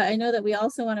 But I know that we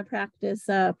also want to practice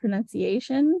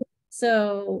pronunciation.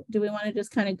 So do we want to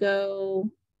just kind of go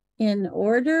in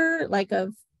order, like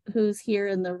of who's here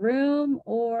in the room,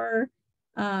 or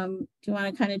do you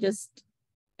want to kind of just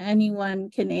anyone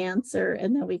can answer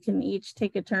and then we can each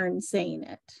take a turn saying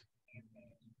it?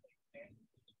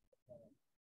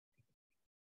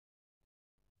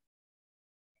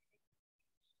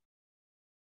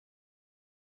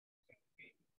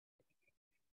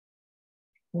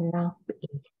 No.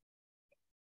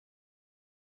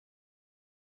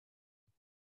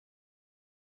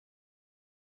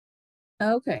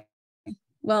 Okay,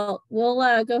 well,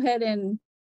 we'll go ahead and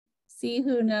see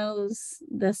who knows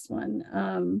this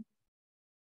one.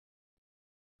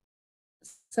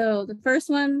 So the first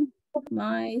one,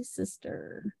 my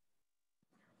sister.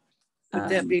 Would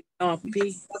that be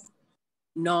Napi?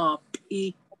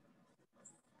 Napi.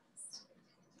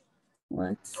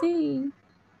 Let's see.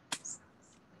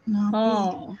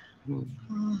 Oh.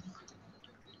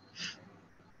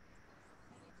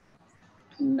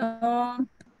 No.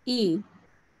 E.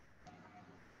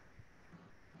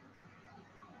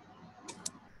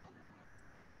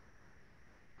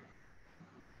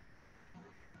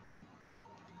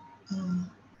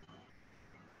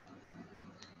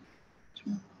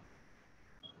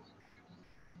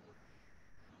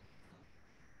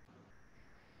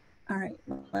 All right,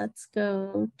 let's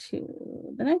go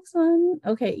to the next one.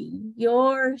 Okay,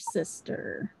 your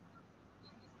sister.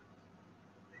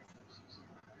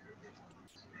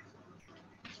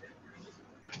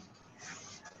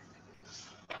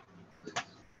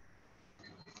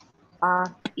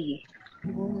 E.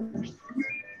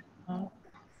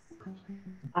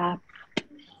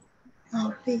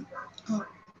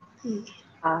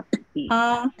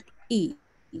 E.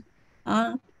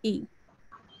 E.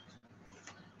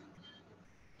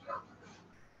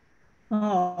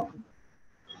 Oh.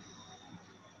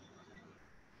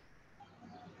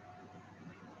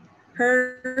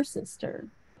 Her sister.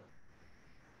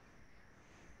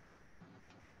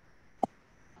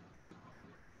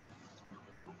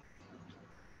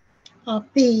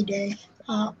 Apide.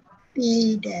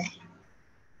 Apide.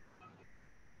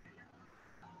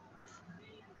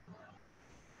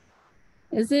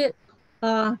 Is it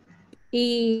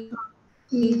E.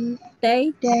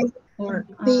 day Day. or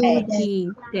Apide. day?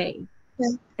 Day.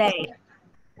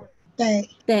 Day.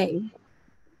 Day.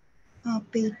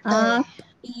 Apide.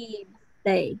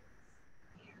 Day.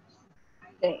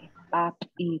 Day.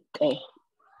 Apide.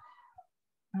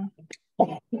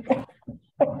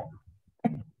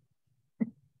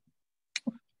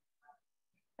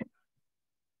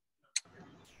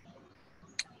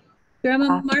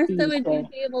 Grandma Martha, would you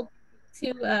be able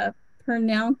to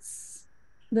pronounce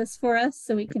this for us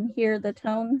so we can hear the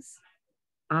tones?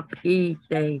 Apide.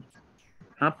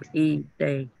 Apide.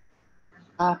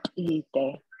 Apide.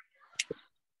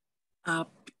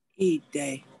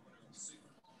 Apide.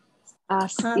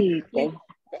 Apide.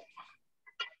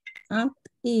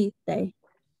 Apide.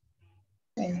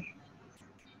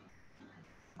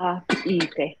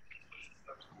 Apide.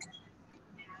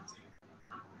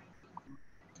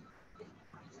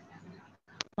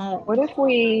 Oh, What if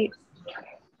we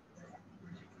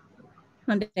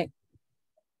Hyundai.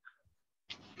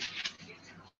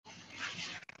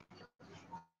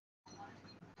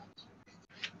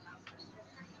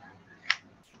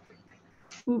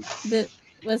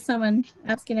 Was someone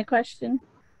asking a question?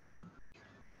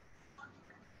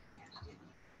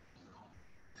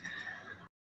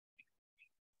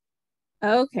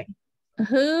 Okay.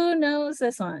 Who knows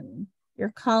this one?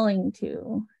 You're calling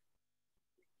to.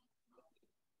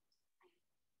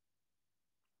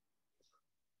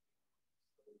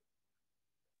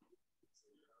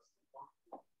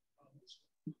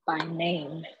 by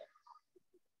name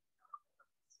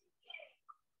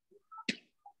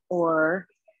or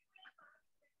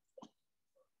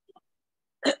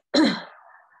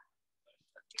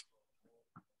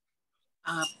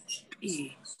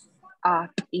Api.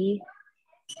 Api.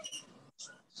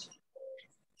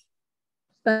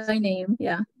 By name,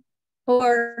 yeah.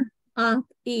 Or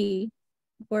Api,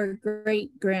 or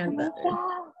great grandmother.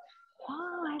 Oh,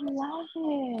 I love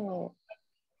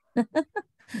it.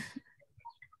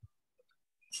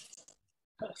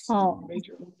 Oh.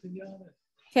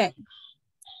 Okay.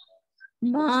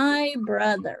 My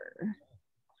brother.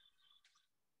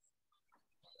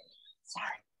 Sorry.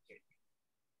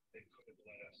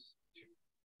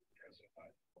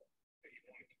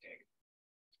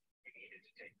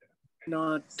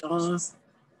 Not Let's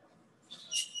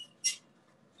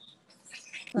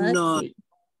No. see.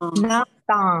 Not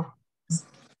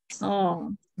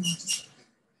Oh.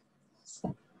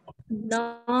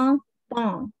 No.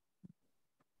 Bon.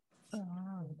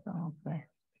 Okay.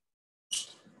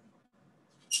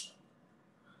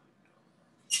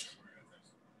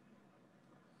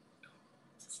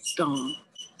 Don.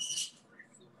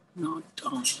 Not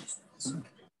Don.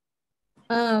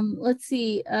 Let's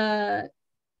see.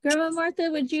 Grandma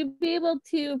Martha, would you be able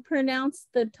to pronounce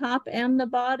the top and the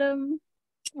bottom?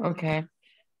 Okay.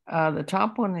 The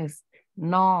top one is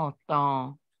no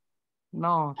don.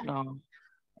 No don.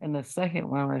 And the second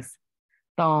one is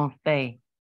don they.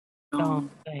 Don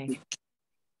they.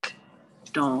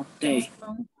 Don they.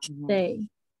 They.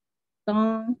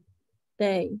 Don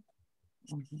they.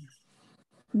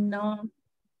 No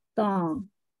don.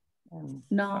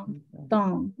 No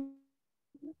don.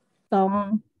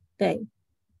 Don they.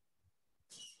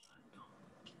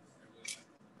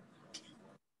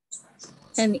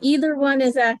 And either one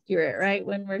is accurate, right?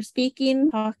 When we're speaking,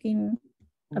 talking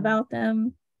about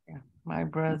them. Yeah, my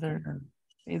brother.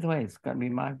 Either way, it's gonna be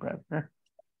my brother.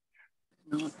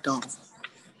 No Don.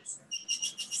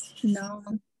 No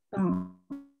don.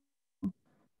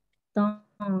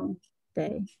 Don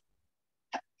they.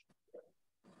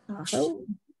 Oh,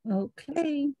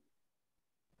 okay.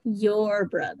 Your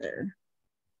brother.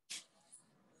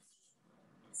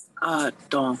 Don.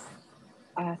 Don.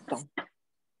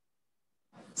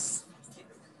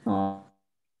 Oh.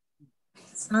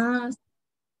 Don.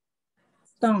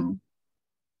 Don.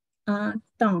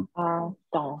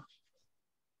 Don.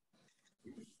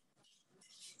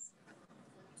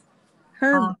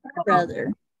 Her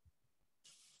brother.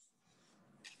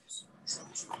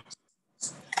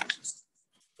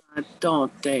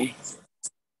 Don't they?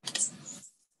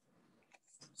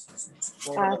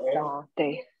 Don't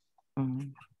they?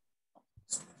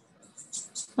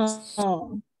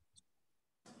 Oh.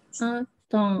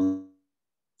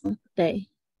 Don't they?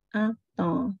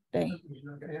 Don't they?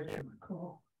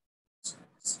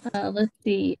 Let's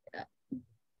see.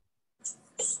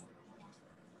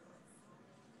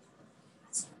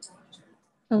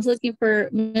 I was looking for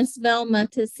Miss Velma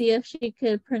to see if she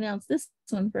could pronounce this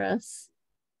one for us.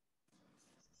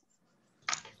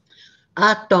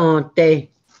 Atonte.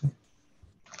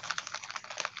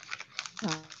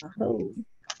 Aho.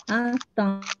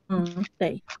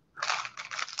 Atonte.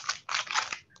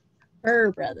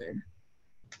 Her brother.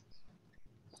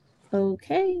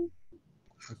 Okay.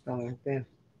 Atonte.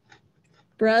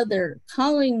 Brother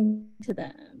calling to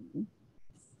them.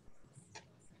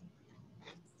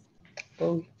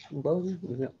 Who's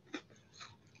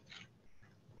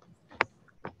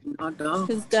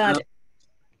got it?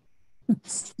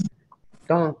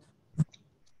 Don't.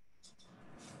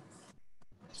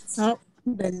 Oh,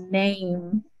 the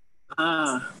name.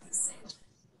 Ah.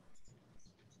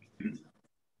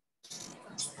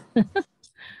 All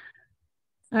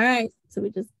right, so we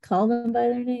just call them by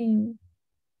their name.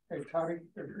 Hey, Let's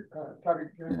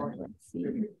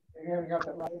see.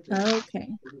 Okay.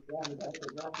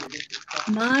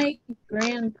 My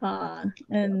grandpa,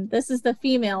 and this is the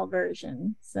female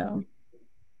version. So.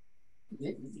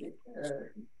 If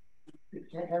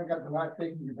you haven't got the right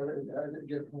thing, you better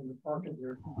get from the parking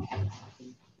here.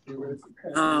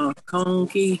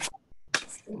 Conky.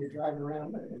 You're driving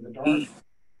around in the dark.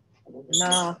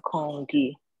 Na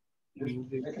kongi.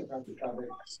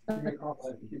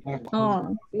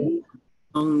 Oh, see?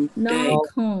 No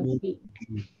congi.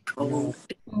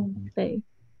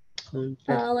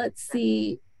 Let's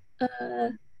see.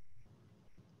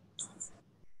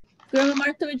 Grandma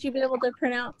Martha, would you be able to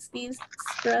pronounce these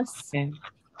for us?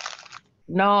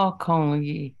 No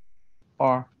congi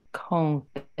or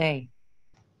conte.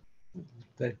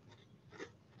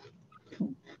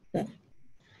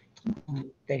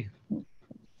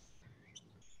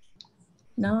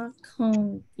 Na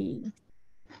congi.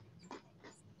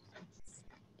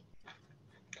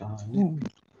 All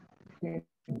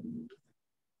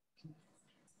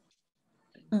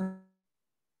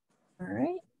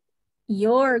right.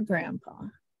 Your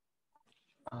grandpa.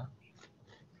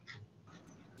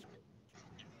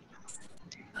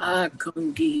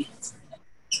 Kongi.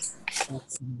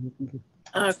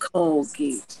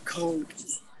 Kongi.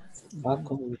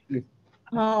 Kongi.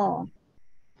 Oh.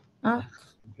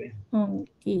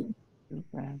 Kongi.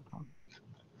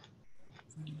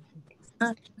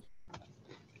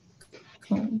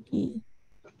 Kongi.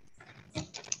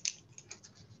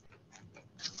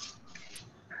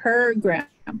 Her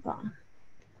grandpa.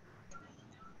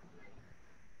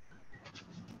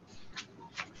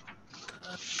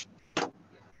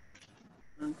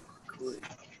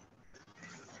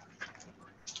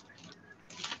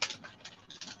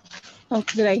 Oh,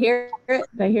 did I hear it?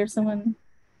 Did I hear someone?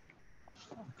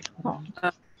 Oh.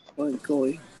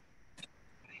 Akongyoy.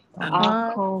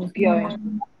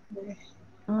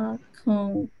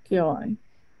 Akongyoy.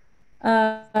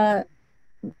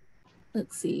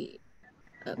 Let's see.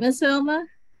 Miss Vilma,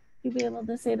 you be able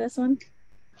to say this one?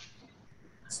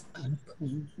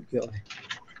 Akongyoy.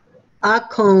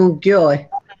 Akongyoy.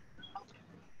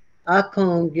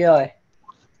 Akongyoy.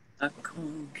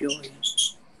 Akongyoy.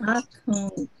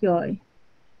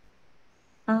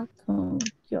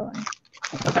 Akongyoy.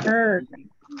 Heard.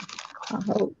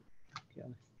 Aho.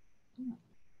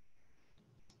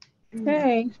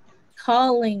 Okay.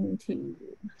 Calling to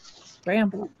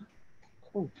Grandpa.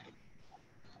 Oh.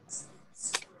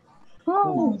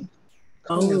 Oh.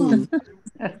 Oh.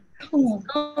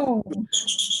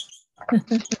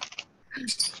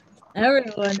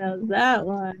 Everyone knows that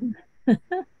one. All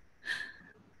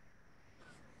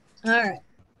right.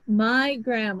 My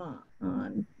grandma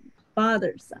on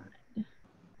father's side.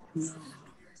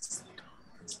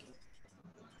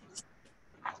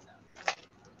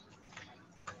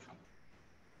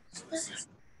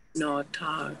 No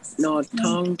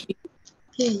tongi.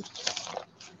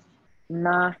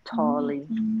 Na tali.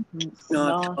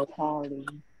 Na tali.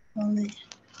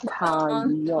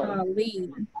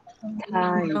 Tali.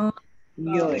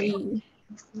 Yoy.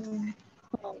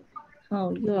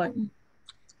 Oh, yoy.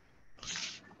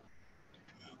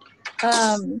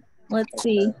 Let's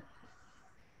see.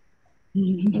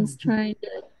 I was trying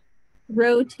to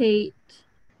rotate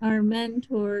our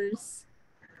mentors.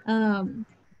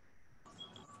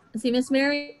 See, Miss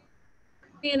Mary,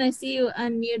 and I see you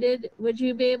unmuted. Would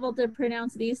you be able to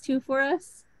pronounce these two for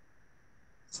us?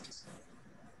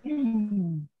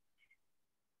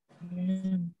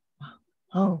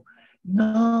 Oh,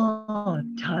 no,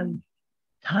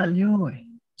 talioy.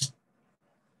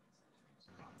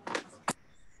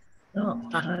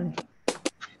 No,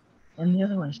 and the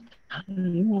other one's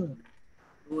talioy.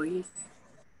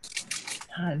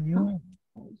 Talioy.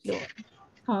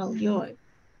 Talioy.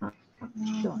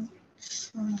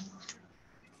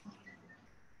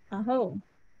 Aho.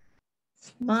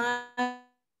 My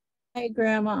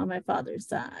grandma on my father's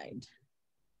side.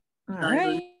 All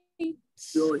right.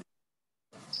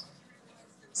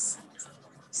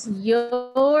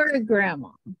 Your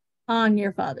grandma on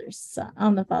your father's side,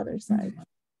 on the father's side.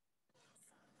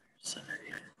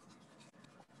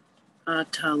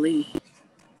 Atali.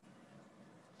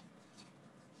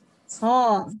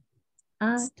 Oh,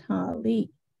 Atali.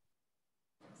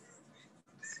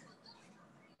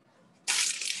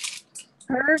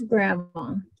 Her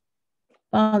grandma,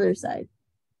 father's side.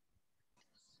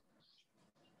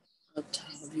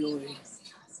 Atalioi.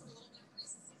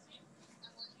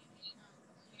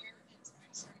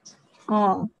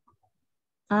 Oh,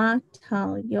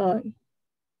 Atalioi.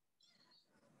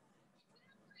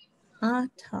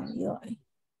 Atalioi.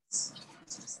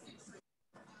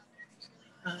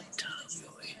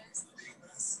 Atalioi.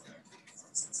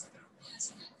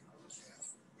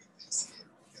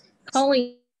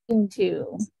 Calling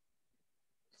to.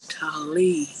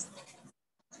 Tali.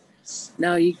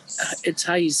 Now you, it's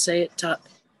how you say it.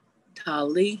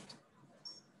 Tali.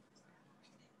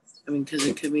 I mean, because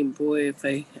it could mean boy if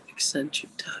I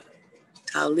accentuate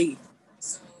Tali.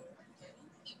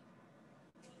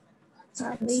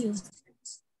 Tali.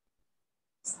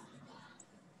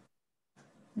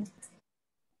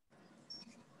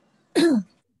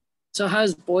 So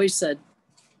how's boy said?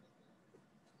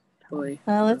 Boy.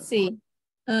 Let's see.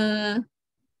 Grandma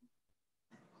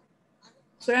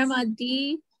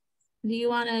D, do you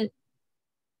want to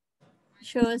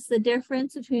show us the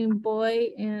difference between boy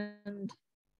and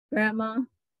grandma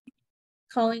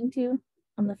calling to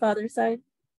on the father's side?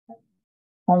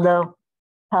 Hello,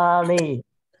 Tali.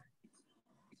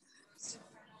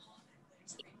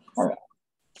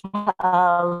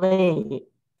 Tali.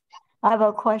 I have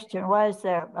a question. Why is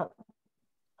there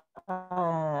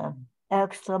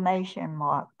exclamation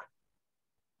mark?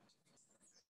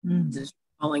 Just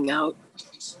calling out.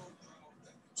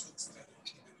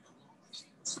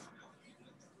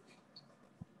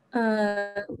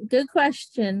 Good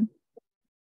question.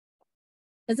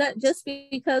 Is that just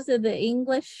because of the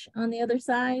English on the other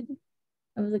side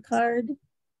of the card?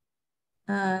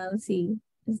 Let's see.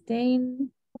 Is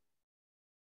Dane?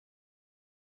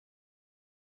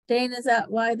 Dane, is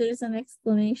that why there's an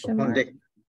exclamation mark?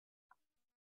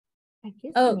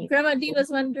 Oh, Grandma D was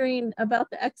wondering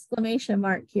about the exclamation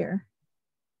mark here.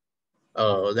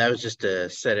 Oh, that was just to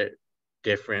set it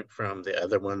different from the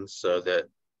other ones so that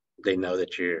they know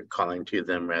that you're calling to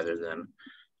them rather than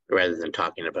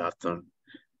talking about them.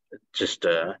 Just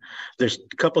there's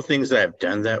a couple things that I've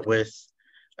done that with.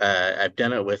 I've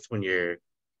done it with when you're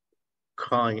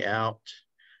calling out,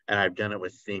 and I've done it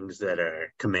with things that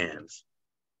are commands.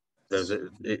 Those are,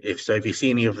 if you see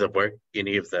any of the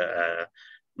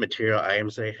material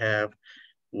items they have,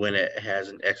 when it has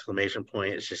an exclamation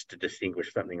point, it's just to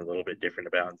distinguish something a little bit different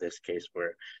about. In this case,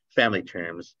 where family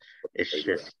terms, it's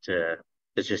just to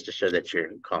show that you're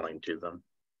calling to them.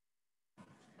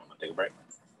 Take a break.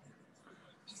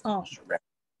 Oh,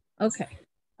 okay.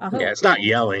 Yeah, it's not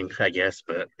yelling, I guess,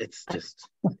 but it's just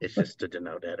to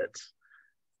denote that it's.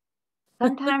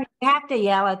 Sometimes you have to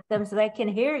yell at them so they can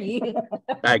hear you.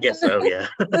 I guess so, yeah.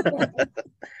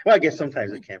 Well, I guess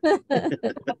sometimes it can.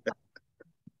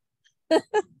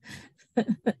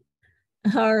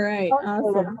 All right.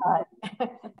 Awesome.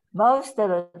 Most of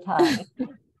the time.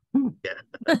 Yeah.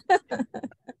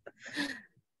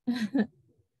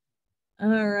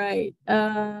 All right.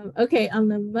 Okay, on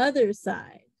the mother's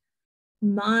side,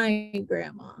 my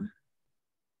grandma.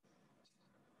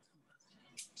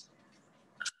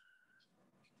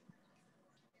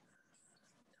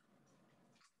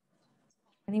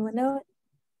 Anyone know it?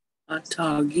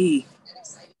 Atagi.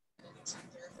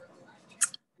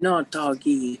 No,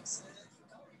 Tagi.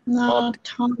 No,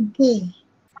 Tongi.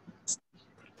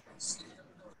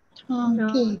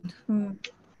 Tongi.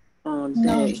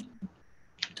 Tonde.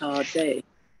 Tade.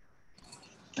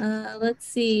 Let's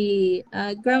see.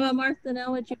 Grandma Martha,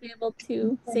 now would you be able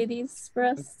to say these for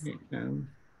us?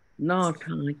 No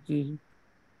Tonki.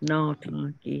 No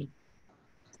Tonki.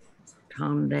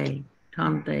 Tonde.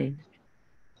 Tonde.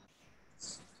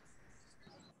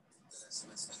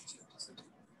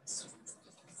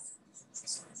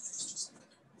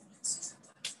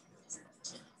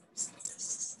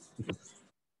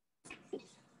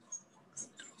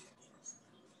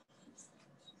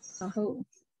 Oh.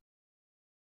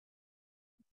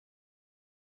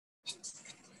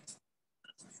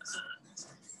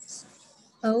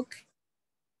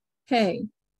 Okay.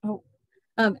 Oh.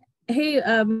 Hey,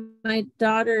 my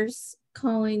daughter's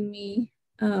calling me.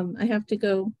 I have to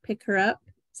go pick her up,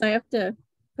 so I have to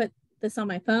put this on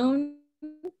my phone.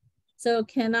 So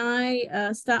can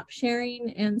I stop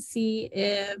sharing and see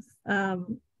if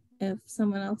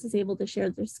someone else is able to share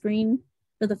their screen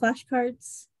for the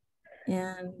flashcards?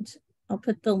 And I'll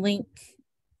put the link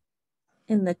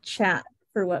in the chat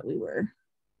for what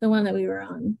the one that we were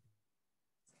on.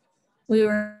 We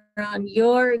were on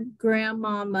your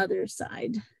grandma mother's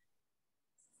side.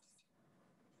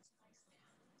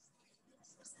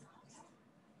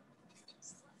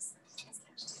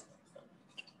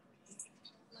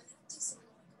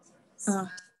 All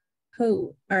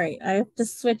right, I have to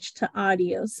switch to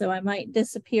audio, so I might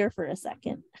disappear for a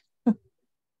second.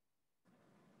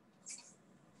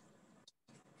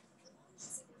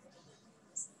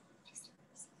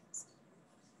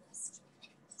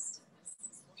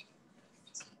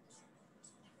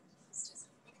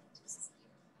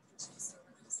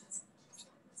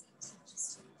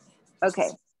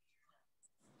 Okay.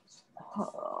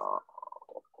 Uh-oh.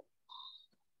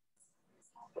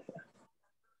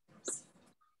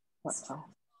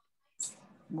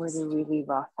 Where did we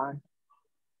leave off on?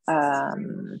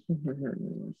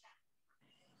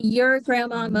 Your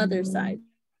grandma and mother's side.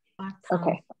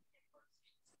 Okay.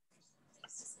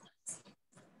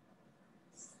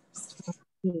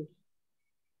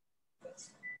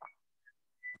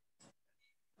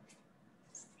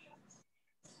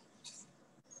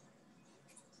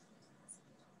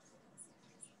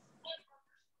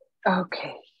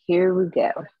 Okay, here we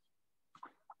go.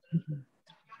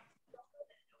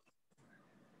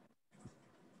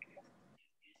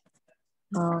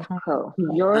 Oh,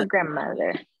 your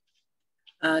grandmother.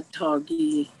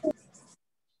 Toggy.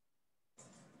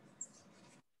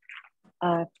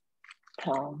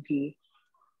 Toggy.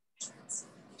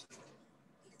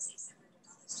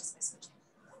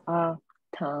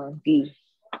 Toggy.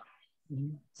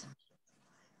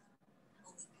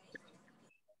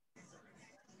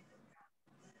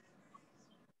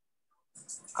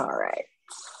 All right.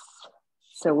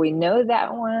 So we know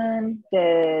that one.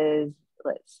 Does,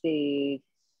 let's see,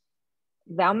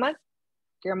 Velma,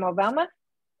 Grandma Velma,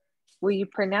 will you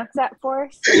pronounce that for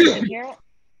us so we can hear it?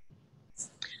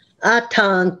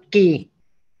 Atanki.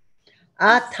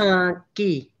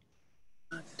 Atanki.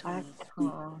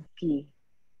 Atanki.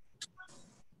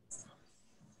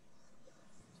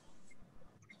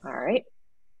 All right.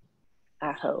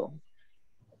 Aho.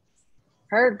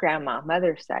 Her grandma,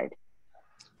 mother's side.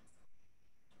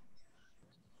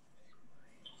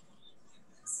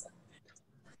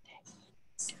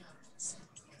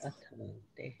 I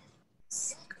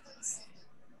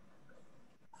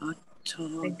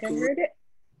think I heard it.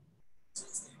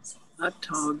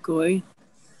 Atagoi.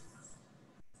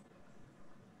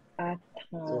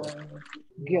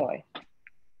 Atangyoy.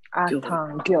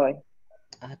 Atangyoy.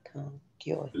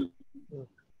 Atangyoy.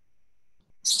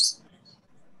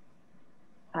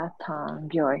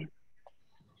 Atangyoy.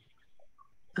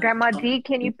 Grandma D,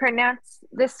 can you pronounce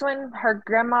this one? Her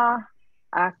grandma,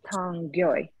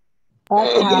 Atangyoy.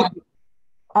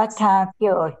 Atangyoy.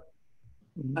 Atangyoy.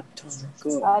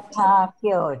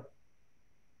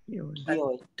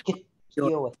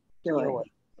 Joy.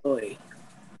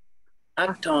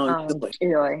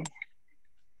 Atangyoy.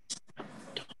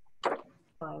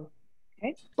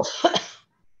 Okay. All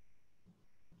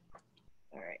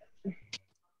right.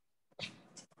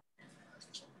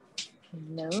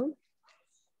 No.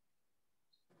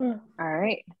 All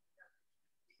right.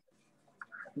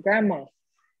 Grandma.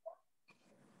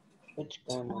 Which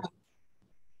grandma?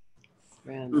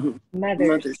 Grandma.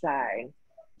 Mother's side.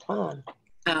 No.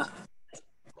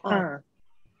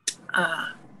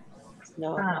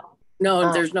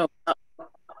 No, there's no.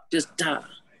 Just ta.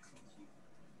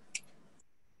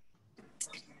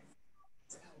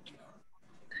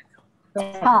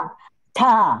 Ta.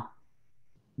 Ta.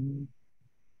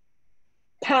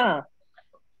 Ta.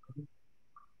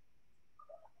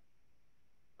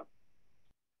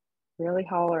 Really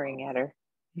hollering at her.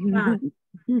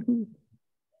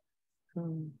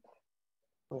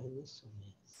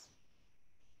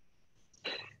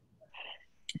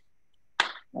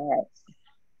 All right.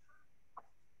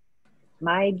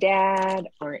 My dad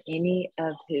or any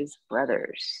of his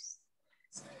brothers.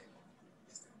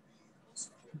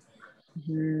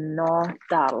 No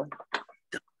tal.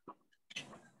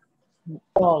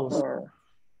 Or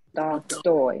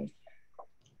Toy.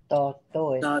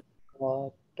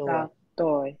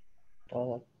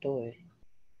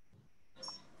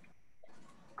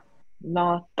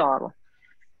 No tal.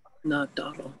 Not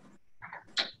dawdle.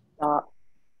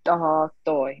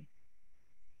 Toy.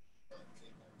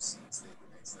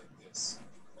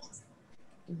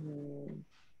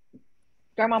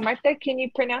 Grandma Martha, can you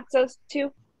pronounce those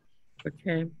two?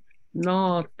 Okay.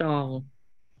 No dog.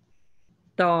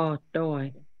 Dog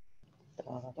doy.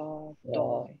 No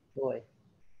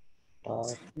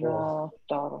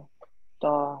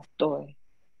toy.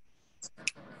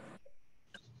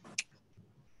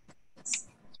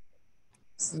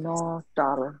 No,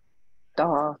 daughter.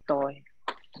 Toy.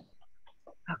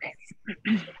 Okay.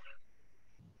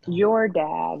 Your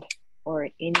dad or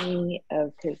any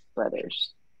of his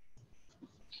brothers.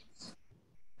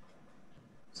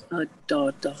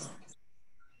 Daughter.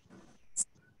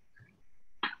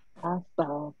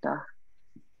 Daughter.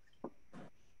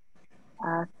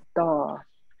 Daughter.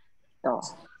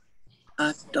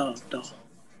 Daughter.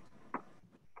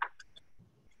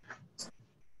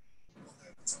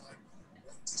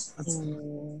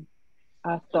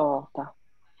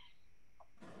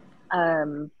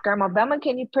 Grandma Velma,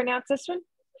 can you pronounce this one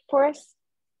for us?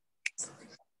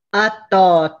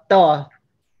 Atoto.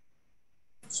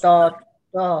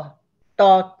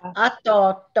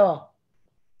 Atoto.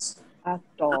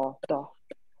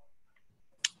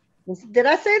 Did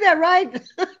I say that right,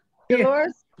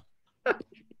 Dolores?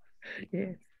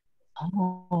 Yes.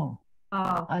 Oh.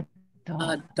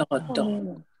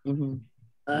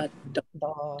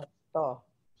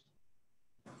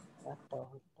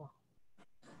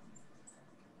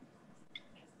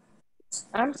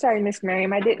 I'm sorry, Miss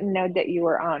Miriam. I didn't know that you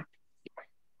were on.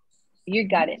 You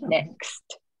got it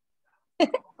next.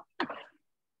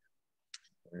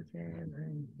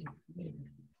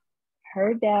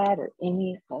 Her dad or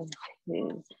any of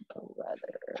his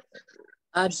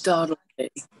brothers.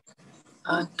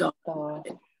 Daughter.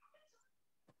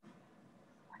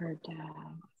 Her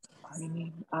dad. I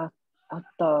mean,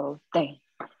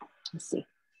 Let's see.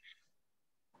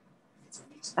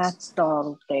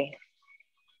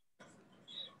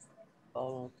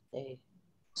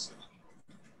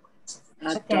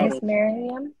 Okay, Miss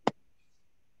Miriam.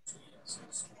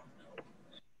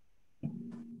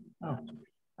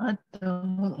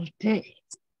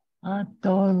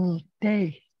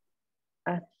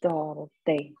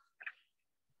 Adolte.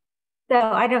 So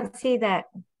I don't see that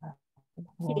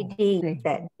D,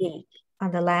 that D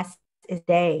on the last is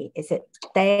day. Is it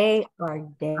they or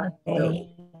day?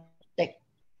 Okay,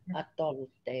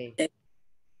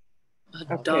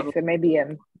 so maybe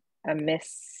a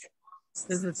miss.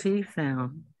 There's a T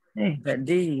sound. Hey. That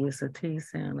D is a T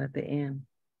sound at the end.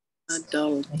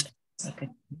 Okay.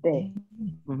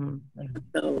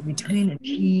 Between a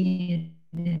T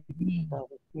and a D.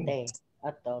 Okay.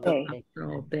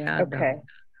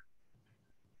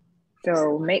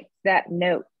 So make that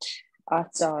note.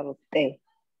 Adolte.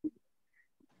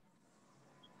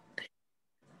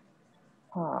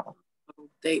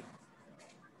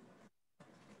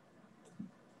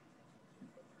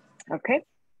 Okay.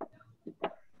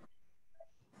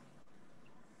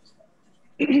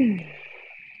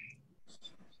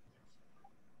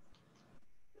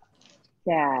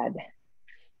 Dad.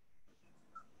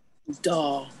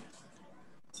 Dog.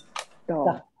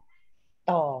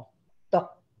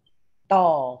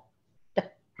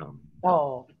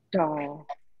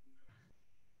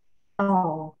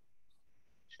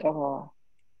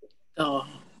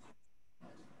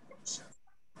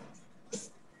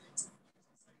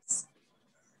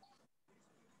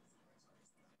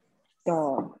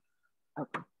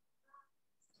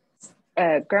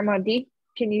 Grandma D,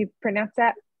 can you pronounce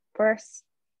that for us?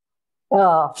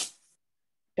 Oh.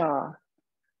 Oh.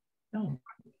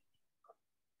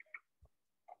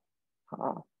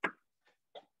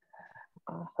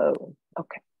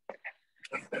 Okay.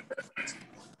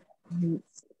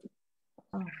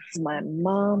 My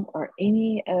mom or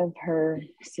any of her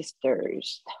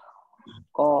sisters.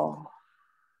 No.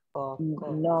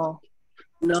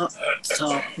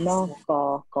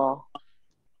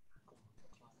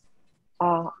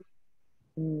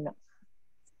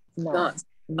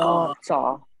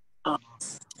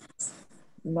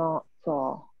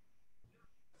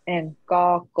 And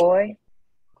goy.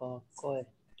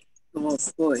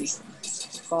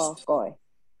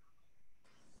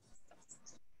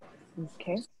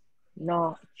 Okay.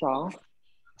 No saw.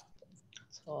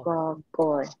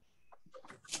 Goy.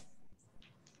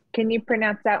 Can you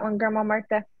pronounce that one, Grandma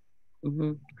Martha?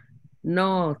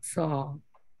 No saw.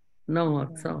 Goy.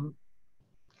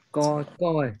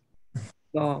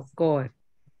 No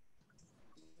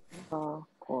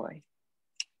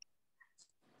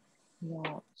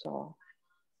saw.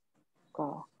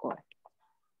 Goy.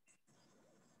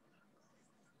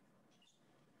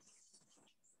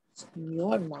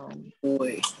 Your mom.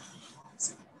 Goy.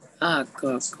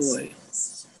 Goy.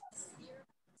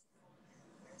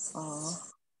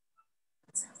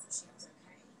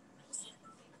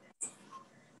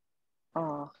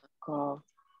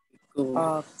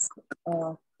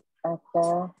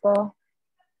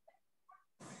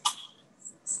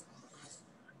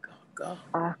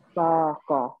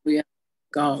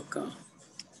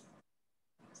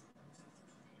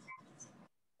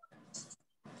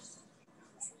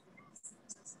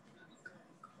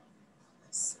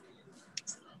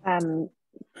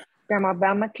 Grandma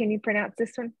Velma, can you pronounce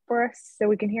this one for us so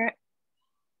we can hear it?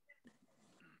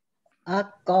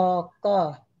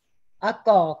 Ako-ko.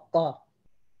 Ako-ko.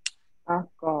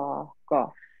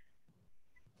 Ako-ko.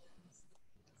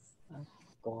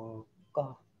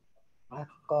 Ako-ko.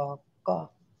 Ako-ko.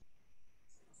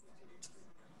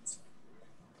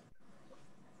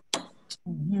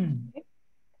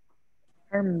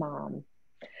 Her mom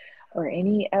or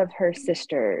any of her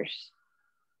sisters.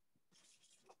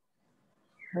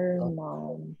 Her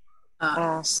mom.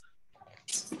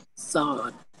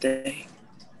 Saute.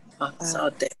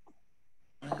 Saute.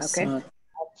 Okay.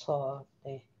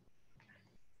 Saute.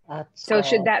 So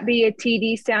should that be a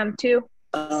TD sound too?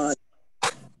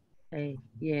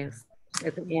 Yes.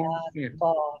 At the end. Yeah.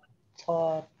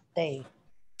 Saute.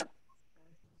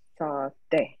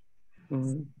 Saute.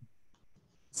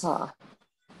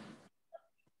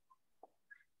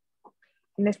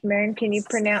 Miss Marion, can you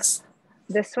pronounce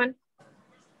this one?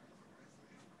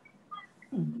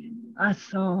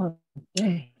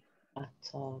 Asaute.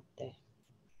 Saute.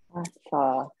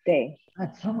 Saute.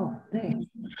 Asaute.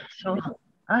 So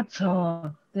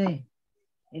asaute.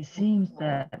 It seems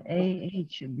that AH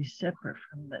should be separate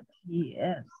from the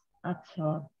TS.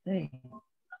 Asaute.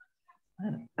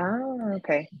 Oh,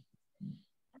 okay.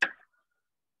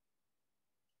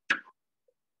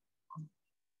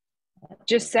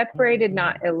 Just separated,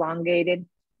 not elongated.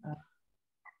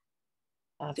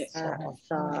 Saute.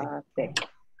 Saute.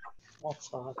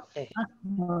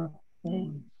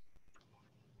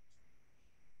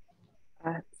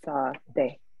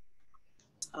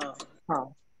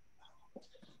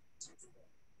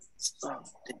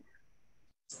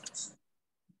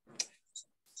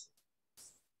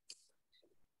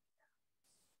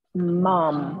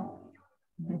 Mom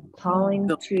calling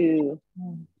to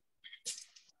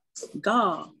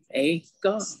Ga.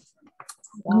 Ga.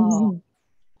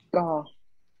 Ga.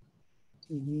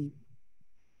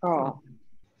 Ga.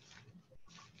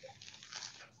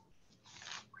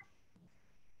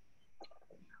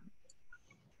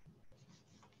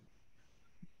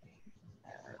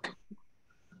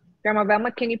 Grandma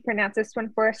Velma, can you pronounce this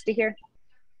one for us to hear?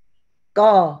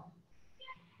 Go.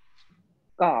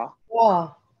 Ga.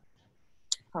 Go.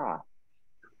 Ha.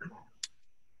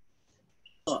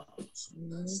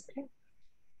 Okay.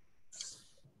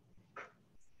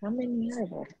 How many are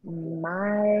there?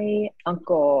 My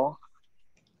uncle.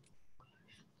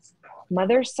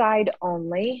 Mother's side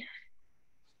only.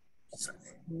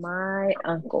 My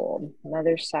uncle.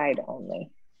 Mother's side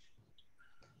only.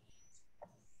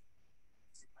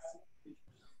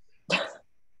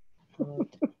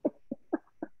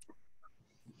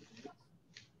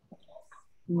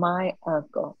 My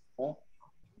uncle.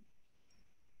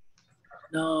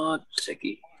 Not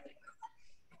sticky.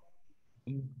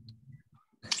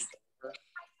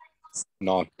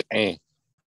 Not a.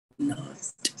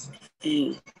 Not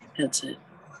a. That's it.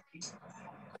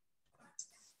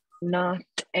 Not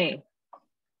a.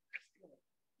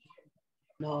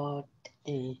 Not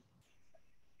a.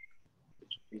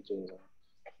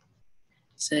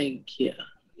 Thank you.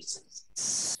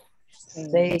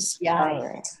 Say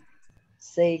yai.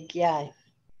 Say yai.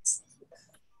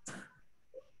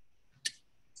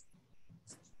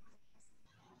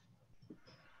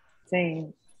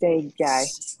 Say guy.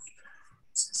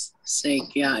 Say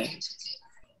guy.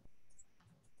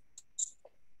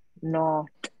 Not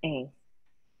a.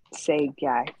 Say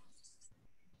guy.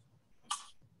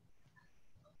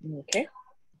 Okay.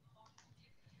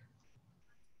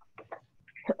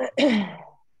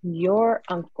 Your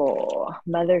uncle,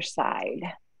 mother's side.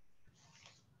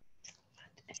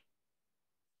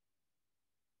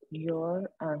 Your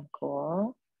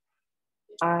uncle.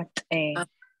 At a. At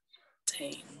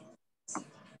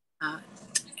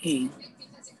a.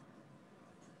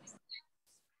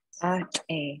 At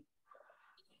a.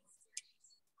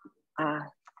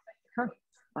 At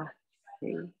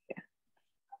a.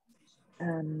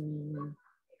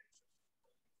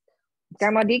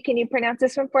 Grandma D, can you pronounce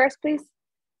this one for us, please?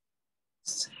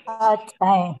 At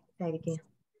a. Thank you.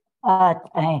 At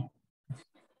a.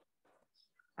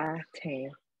 At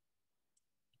a.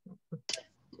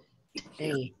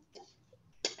 A.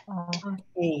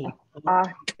 A.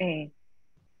 At a.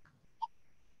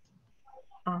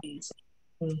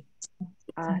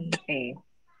 At a.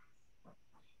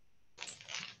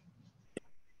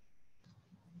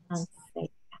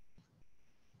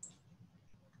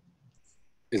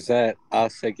 Is that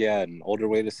Asegya an older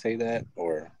way to say that,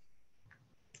 or?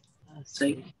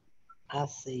 Say.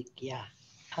 Asegya.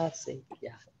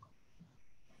 Asegya.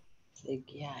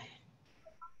 Asegya.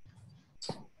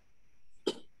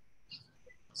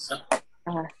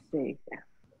 Asegya.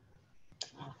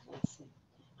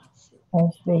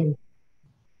 Must be.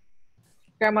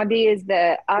 Grandma D, is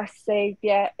the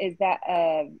asegya, is that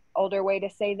an older way to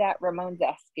say that? Ramon's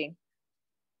asking.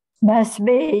 Must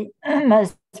be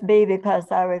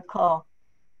because I recall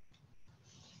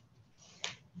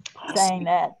saying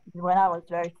that when I was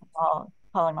very small,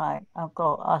 calling my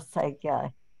uncle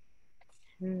Asegya.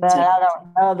 But I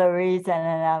don't know the reason,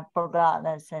 and I've forgotten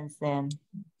it since then.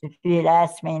 If you'd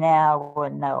asked me now, I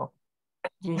wouldn't know.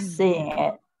 Just seeing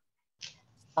it,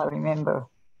 I remember.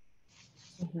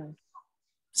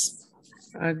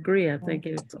 I agree. I think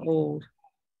it's old.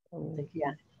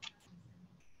 Yeah.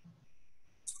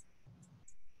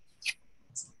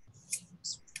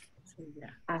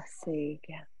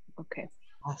 Asegya. Okay.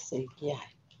 Asegya.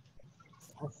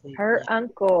 Her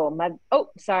uncle,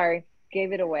 sorry,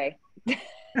 gave it away.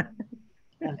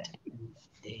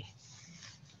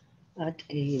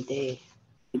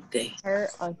 Her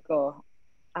uncle,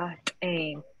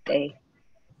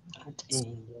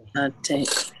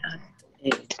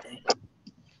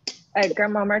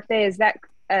 Grandma Martha, is that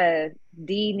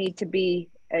D need to be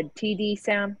a TD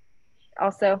sound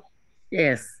also?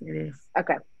 Yes, it is.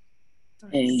 Okay.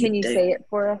 Can you say it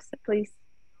for us, please?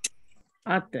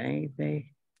 Atente.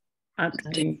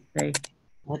 Atente.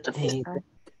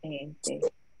 Atente.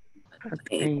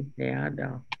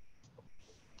 Ado.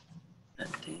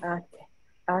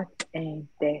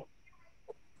 Atente.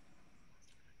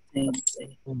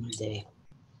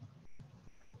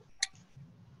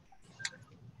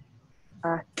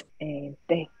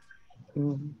 Atente.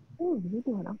 Oh, you're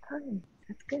doing all kinds.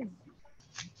 That's good.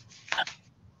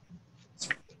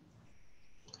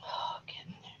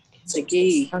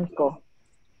 Sagi. Uncle.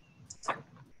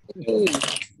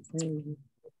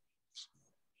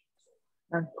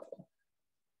 Uncle.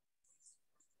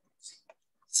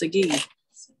 Sagi.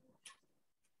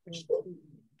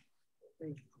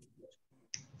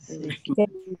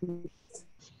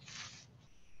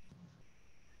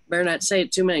 Better not say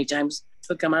it too many times.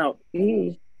 Took them out.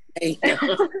 Hey.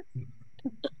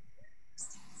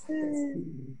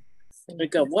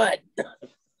 Like a what?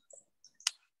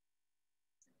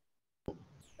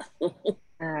 All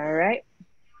right.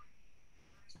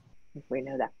 We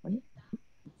know that one.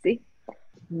 Let's see.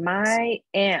 My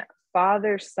aunt,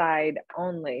 father's side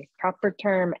only. Proper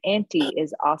term auntie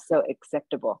is also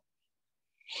acceptable.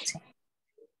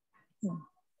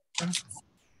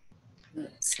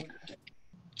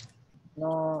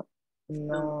 No,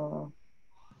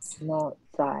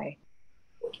 sai.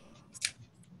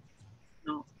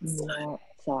 No,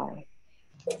 sai.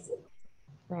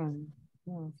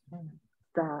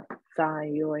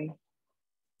 Sayoi.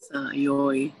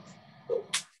 Sayoi.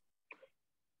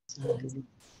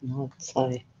 No,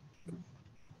 sorry.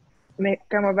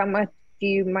 Grandma Bama, do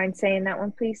you mind saying that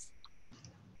one, please?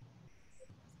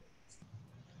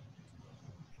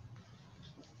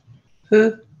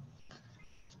 Who?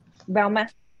 Velma.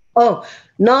 Oh,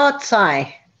 not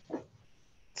Sai.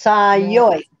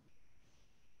 Sayoi.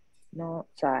 No,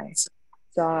 Sai.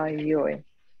 Sayoi.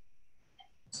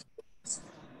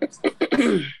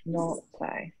 No,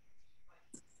 Sai.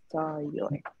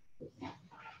 Sayoi.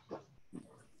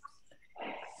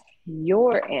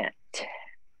 Your aunt.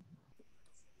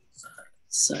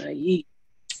 Sai.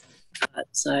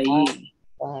 Sai.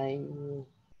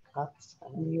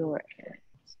 Your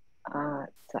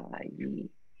aunt. Sai.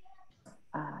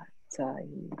 Sai.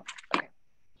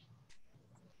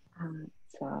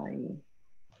 Sai.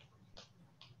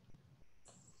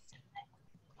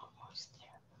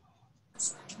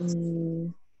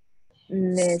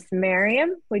 Miss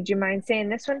Miriam, would you mind saying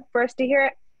this one for us to hear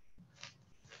it?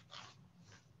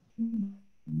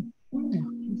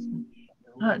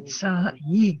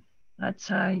 Atsai.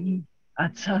 Atsai.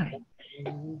 Atsai.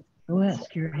 Go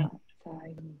ask your aunt.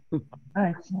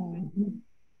 Atsai.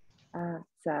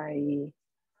 Atsai.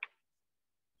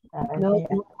 No,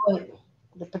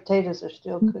 the potatoes are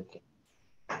still cooking.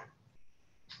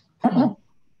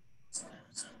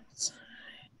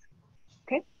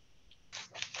 Okay.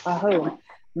 Oh,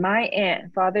 my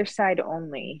aunt, father's side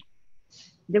only.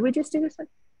 Did we just do this one?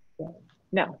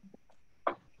 No.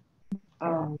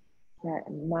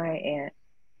 My aunt.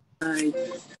 My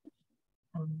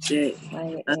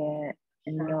aunt.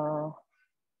 No.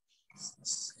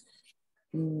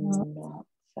 No.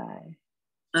 Side.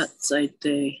 Outside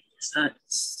day.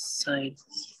 Outside.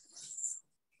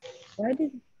 Why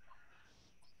did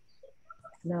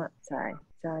not side?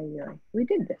 We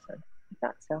did this one. I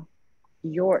thought so.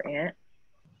 Your aunt.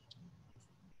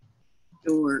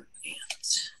 Your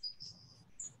aunt.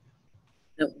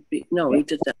 That would be we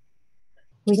did that.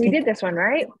 We did this one,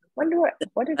 right? Wonder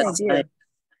what did I do?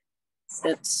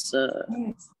 That's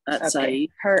outside. Okay.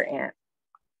 Her aunt.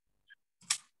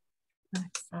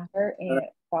 Her aunt,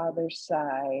 father's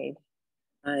side.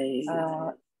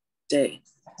 Day.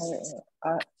 Her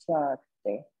outside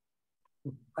day.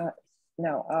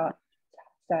 No,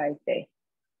 outside day.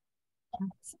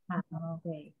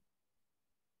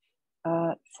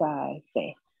 Outside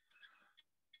day.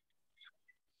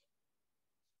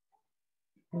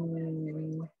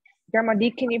 Grandma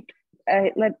D, can you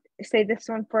say this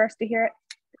one for us to hear it?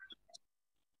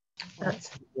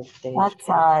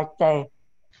 Outside day.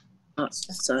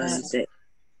 Outside day.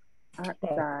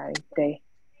 Outside day.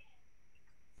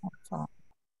 So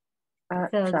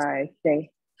Outside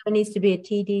day. it needs to be a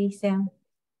TD sound,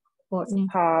 Courtney.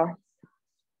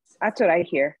 That's what I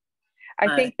hear.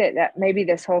 I think that maybe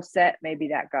this whole set, maybe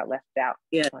that got left out.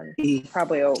 Yeah.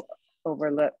 Probably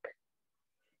overlook.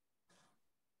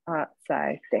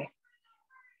 Outside day.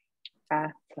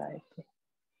 Outside day.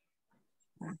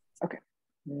 Okay.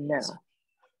 No.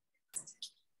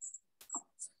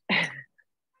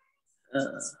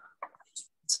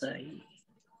 Say.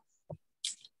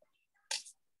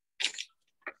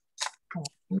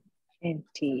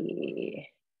 Empty.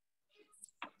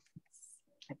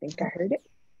 I think I heard it.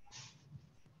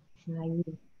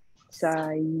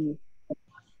 Sai.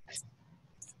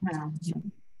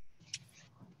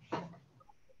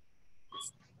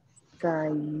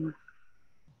 Sai.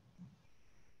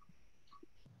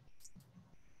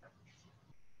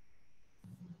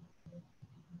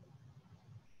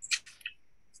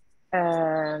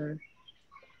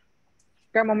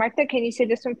 Grandma Martha, can you say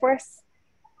this one for us?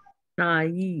 Sai.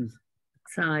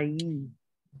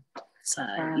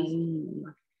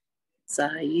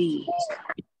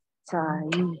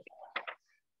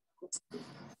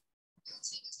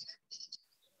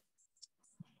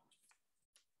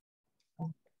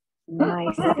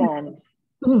 My son.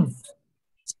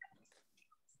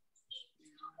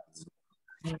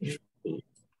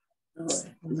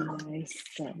 My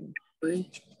son.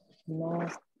 No.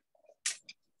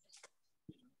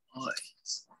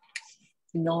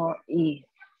 No E.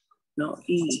 No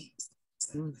E.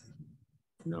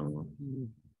 No.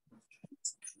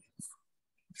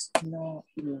 No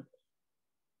E.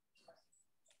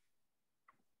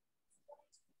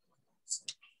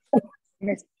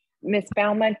 Miss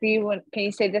Bauman, can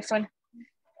you say this one?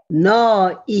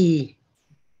 No E.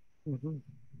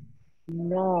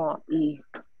 No E.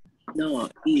 No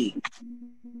E.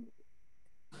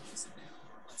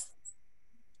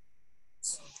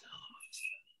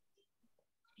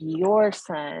 Your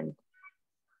son.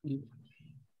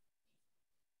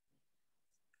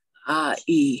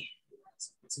 E.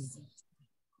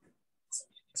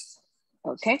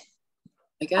 Okay.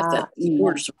 I got that. E.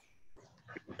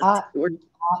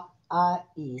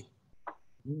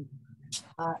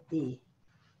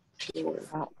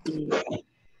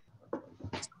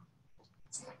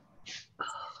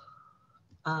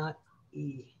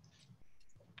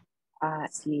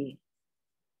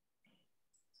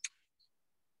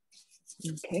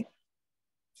 Okay.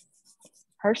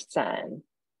 Her son.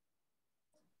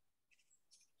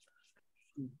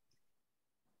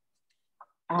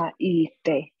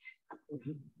 Aite.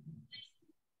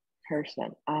 Her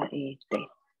son. Aite.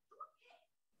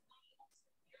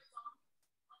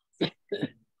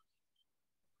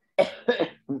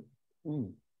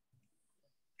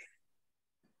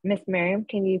 Miss Miriam,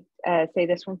 can you say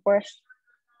this one for us?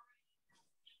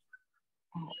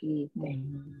 Aite.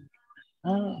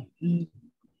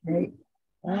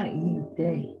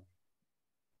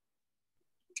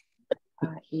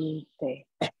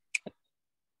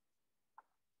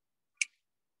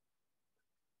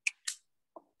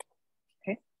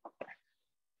 Okay.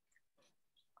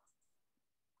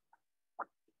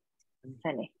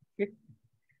 Sunny.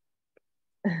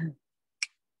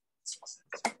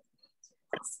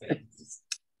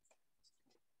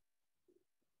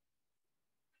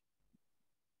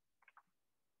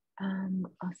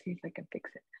 I'll see if I can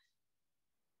fix it.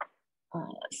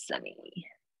 Sunny.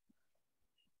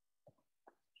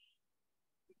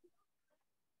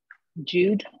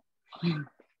 Jude.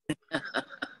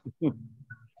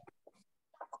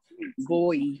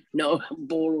 Boy. No,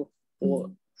 boy.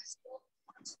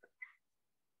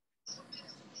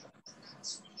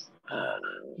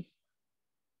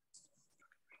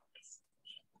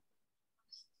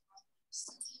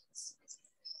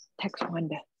 Text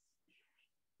Wanda.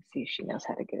 See if she knows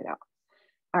how to get it out.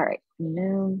 All right.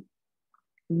 No.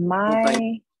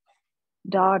 My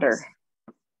daughter.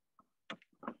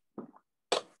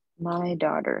 My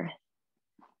daughter.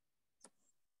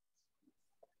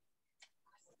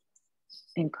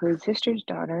 Includes sister's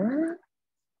daughter.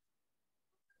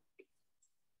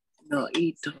 No,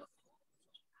 ito.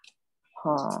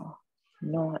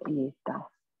 No ita.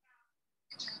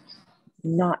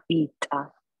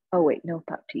 Naita. Oh wait, no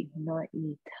papi.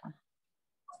 Naita.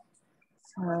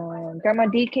 Grandma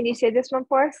D, can you say this one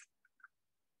for us?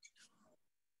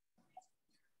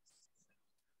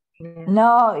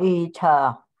 No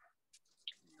eater.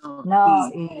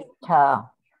 No eater.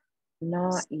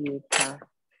 No eater.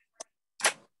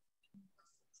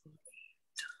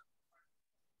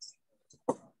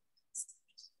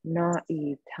 No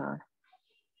eater.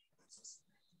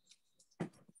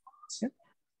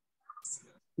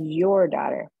 Your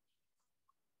daughter.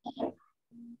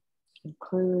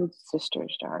 Includes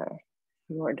sister's daughter.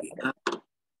 Your daughter.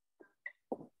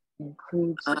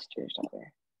 Includes sister's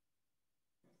daughter.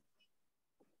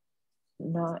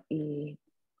 Na e.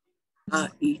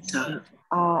 Aita.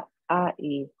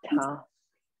 Aita.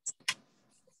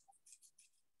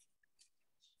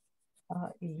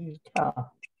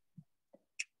 Aita.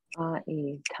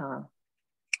 Aita.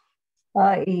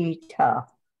 Aita.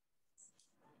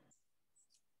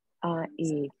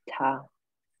 Aita.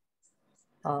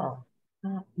 Oh.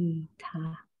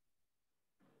 Aita.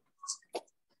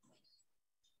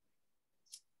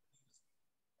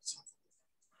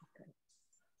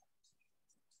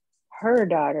 Her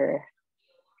daughter.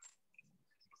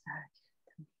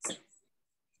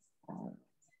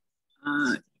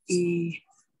 Aite.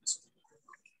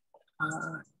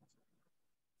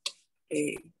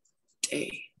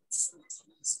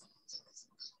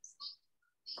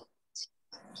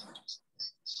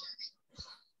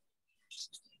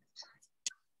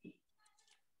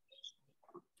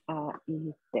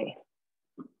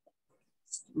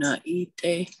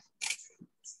 Naite.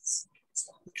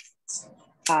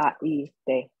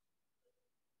 Aite.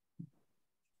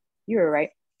 You were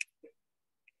right.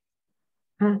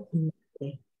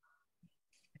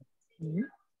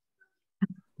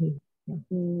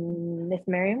 Miss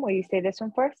Miriam, will you say this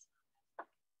one first?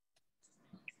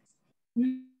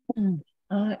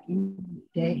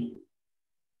 Aite.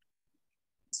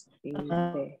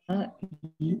 Okay.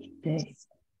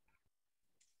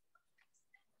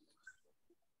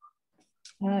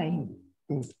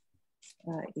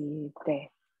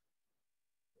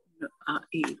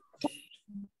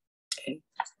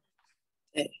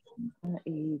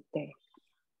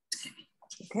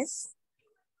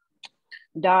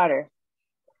 Daughter.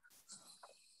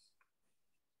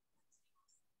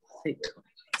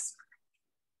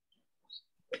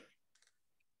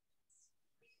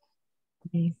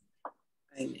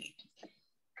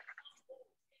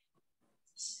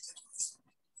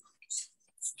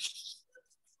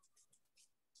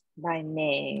 By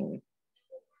name.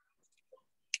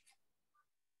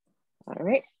 All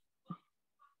right.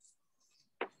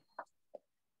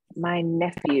 My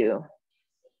nephew.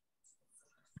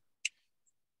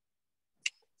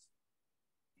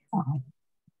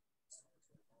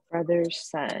 Brother's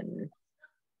son.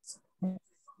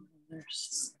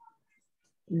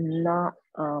 Not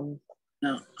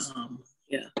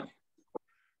yeah.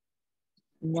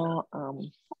 Not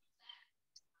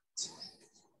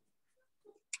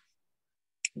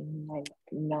like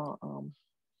no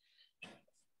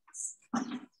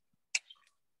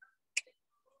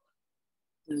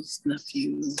His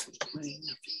nephew. My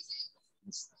nephew.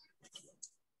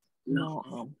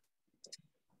 No.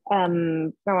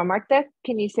 Grandma Martha,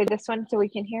 can you say this one so we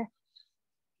can hear?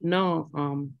 No,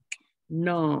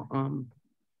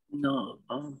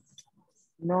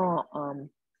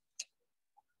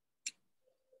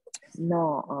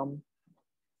 No,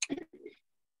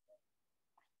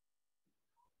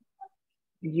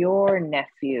 your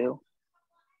nephew.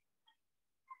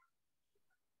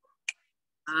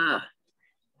 Ah.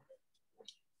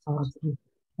 Okay.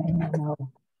 No.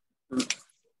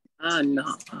 No.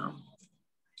 No.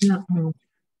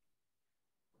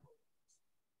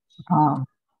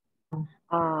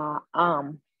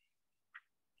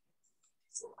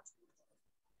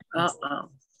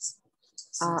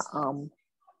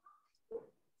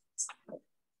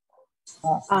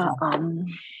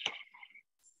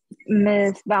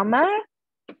 Miss Velma?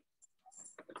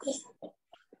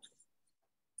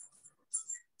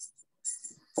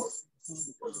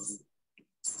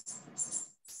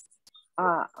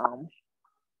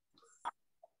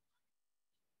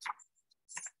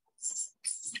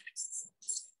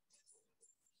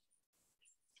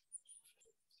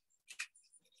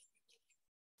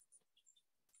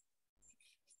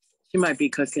 She might be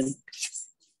cooking.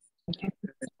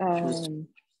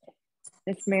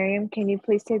 Miss Miriam, can you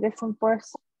please say this one for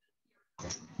us?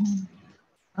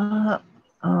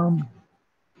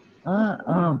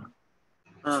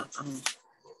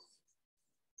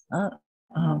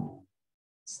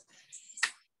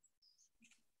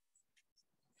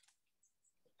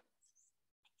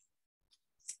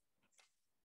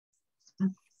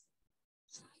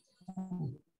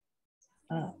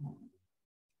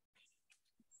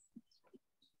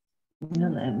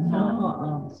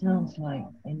 No, sounds like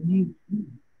a new.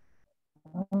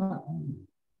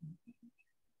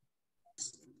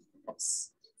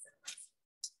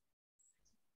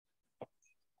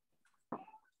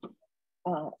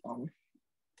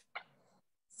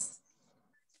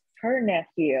 Her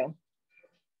nephew.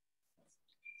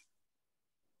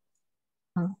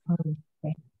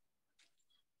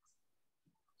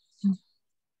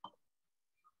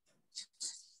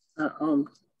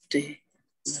 Day.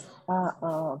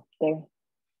 There.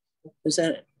 Was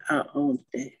that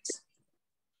day?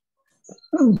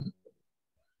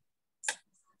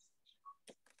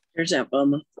 Here's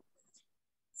Alabama.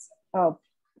 Oh,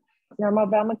 Norma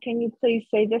Belma, can you please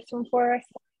say this one for us?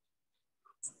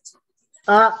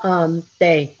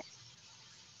 They.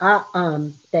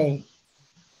 They.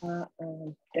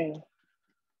 They.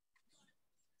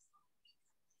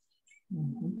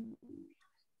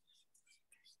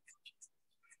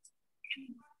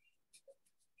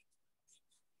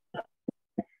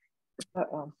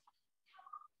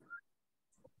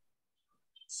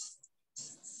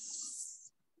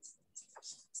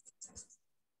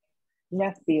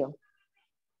 Nephew.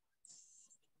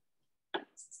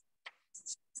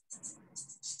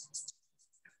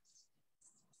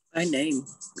 By name,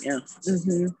 yeah.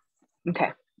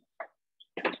 Okay.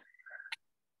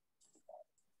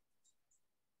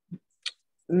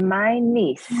 My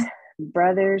niece,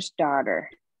 brother's daughter.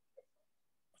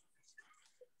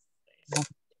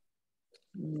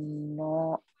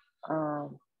 No, ta.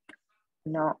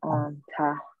 No,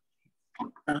 ta.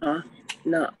 Ta.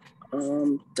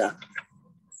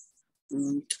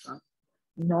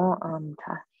 No,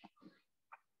 ta.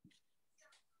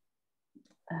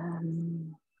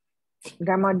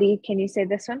 Grandma D, can you say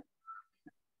this one?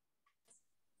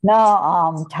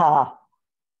 No, ta.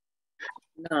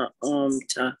 No,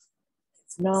 ta.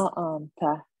 No,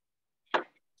 ta.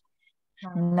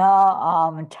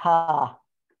 No, ta.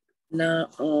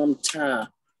 No, ta.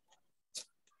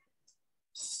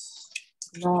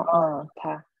 No,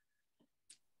 ta.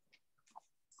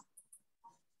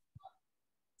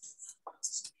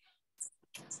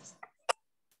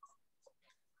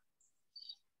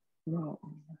 No.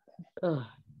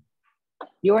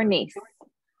 Your niece.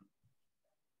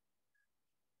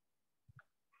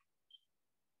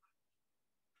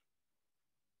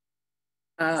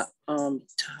 Ta.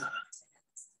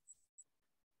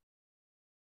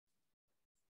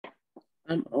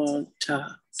 I'm on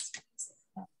ta.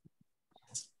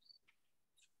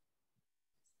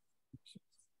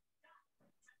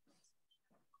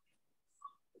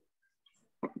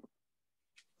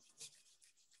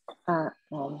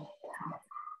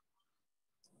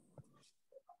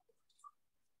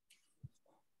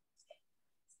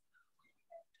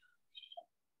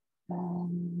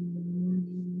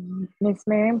 Miss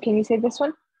Miriam, can you say this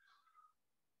one?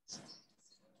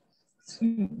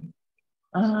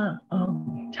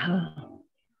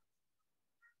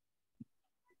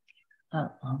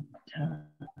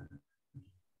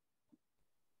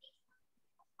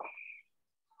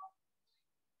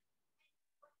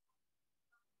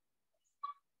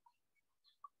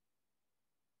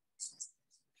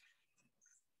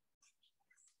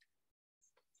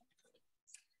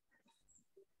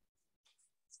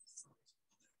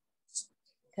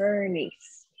 Her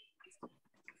niece.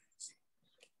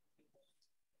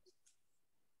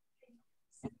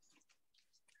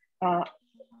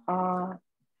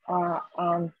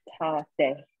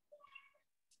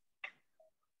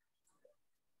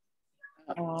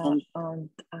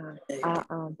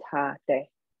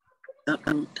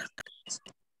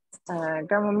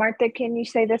 Grandma Martha, can you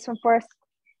say this one for us?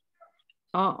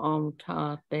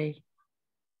 Tate.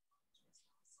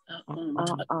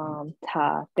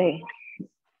 Tate.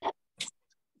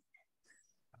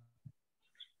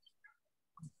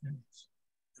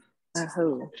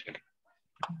 Who?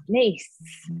 Niece.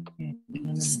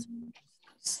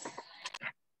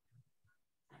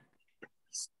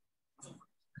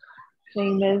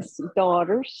 Same as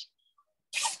daughters.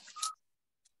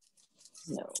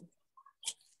 No.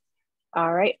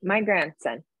 All right, my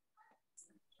grandson.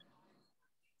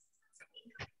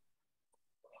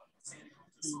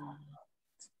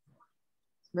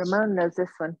 Ramon knows this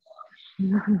one.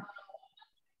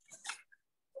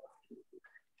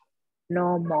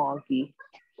 No, Moggy.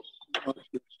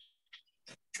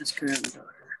 His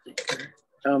granddaughter.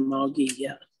 Moggy,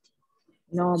 yeah.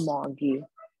 No, Moggy.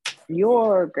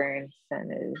 Your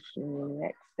grandson is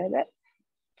next to that.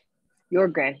 Your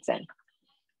grandson.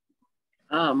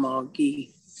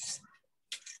 Moggy.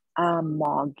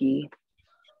 Moggy.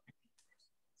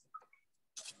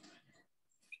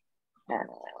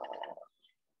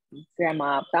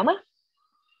 Grandma Thelma.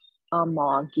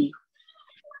 Amogi.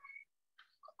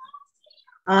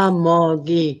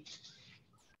 Amogi.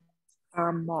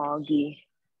 Amogi.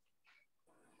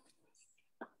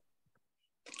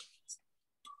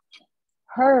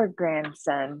 Her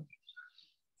grandson.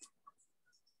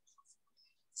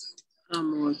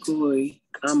 Amorgoy.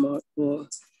 Amorgoy.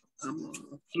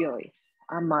 Joy.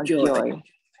 Amorgoy.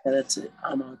 Yeah, that's it.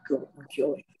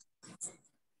 Amorgoy.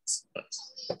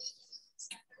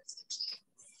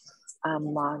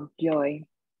 Amorgoy.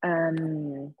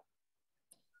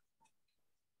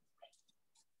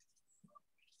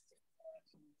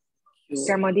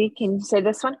 Grandma D, can you say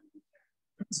this one?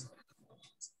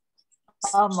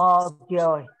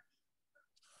 Amorgoy.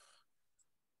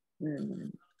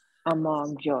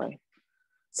 Amorgoy.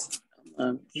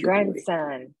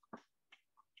 Grandson.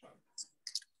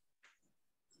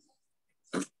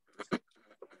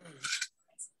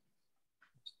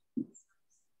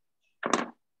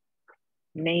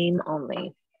 Name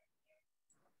only.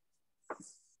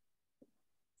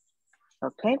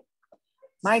 Okay.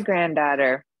 My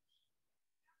granddaughter.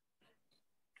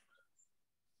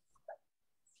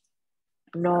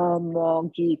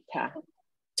 Nomogita.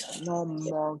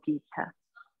 Nomogita.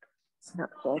 Not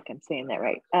feel like I'm saying that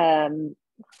right.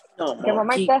 Grandma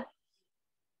Martha.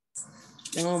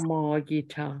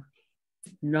 Nomogita.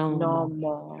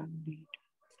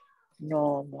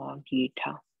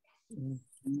 Nomogita.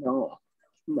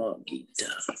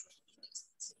 Nomogita.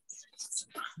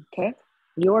 Okay.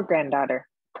 Your granddaughter.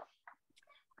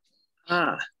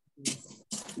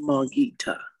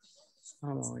 Mogita.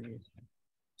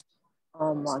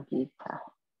 Mogita.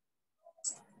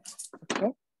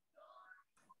 Okay.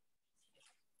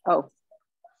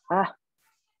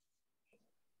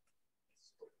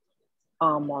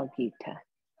 Mogita.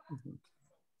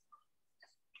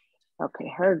 Okay,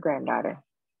 her granddaughter.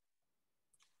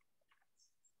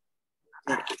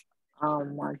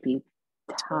 Mogitate.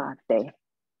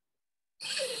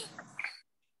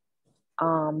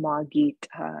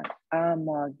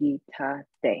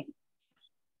 Mogitate.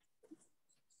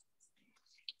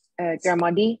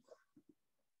 Grandma D.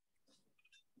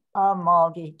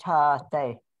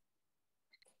 Mogitate.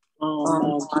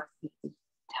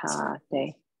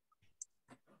 Mogitate.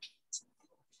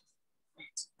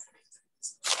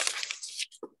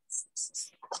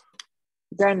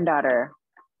 Granddaughter.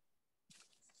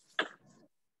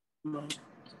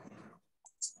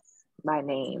 My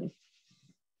name.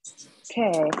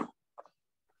 Okay.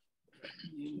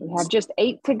 We have just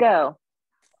 8 to go.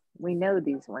 We know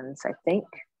these ones, I think.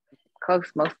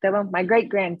 Close, most of them. My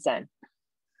great-grandson.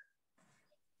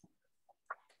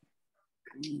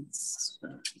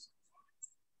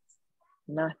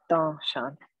 Nathan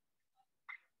Sean.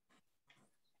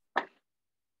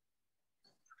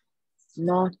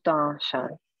 Nathan Sean.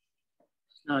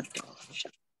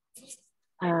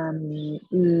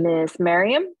 Miss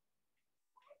Miriam.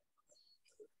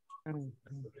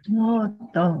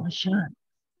 Nathan Sean.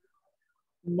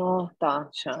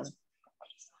 Nathan Sean.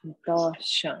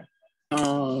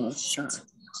 Sean.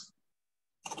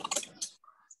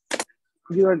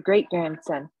 Your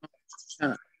great-grandson.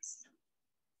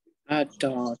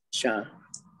 Attention.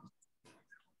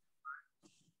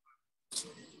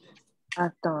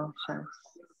 Attention.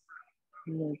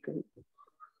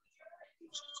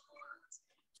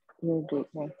 Your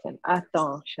great-grandson.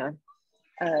 Attention.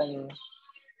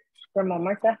 Grandma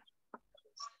Martha.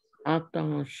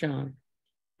 Attention.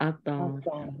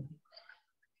 Attention.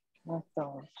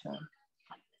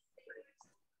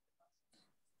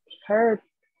 Her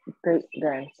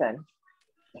great-grandson.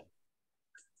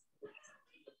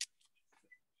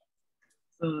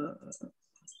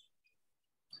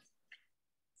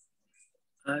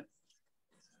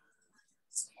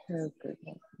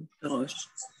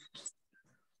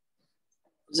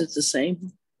 Is it the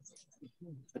same?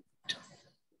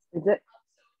 Is it?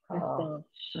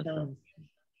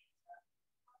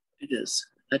 It is.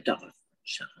 Attention.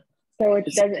 So it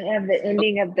doesn't have the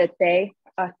ending of the they.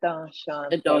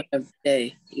 Attention. It don't have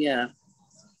they. Yeah.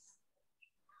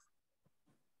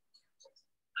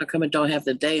 How come it don't have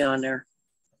the day on there?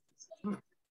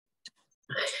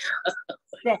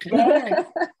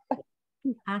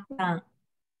 I thought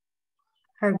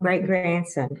her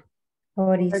great-grandson.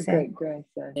 What do you say?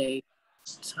 Great-grandson. Day.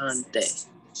 Sunday.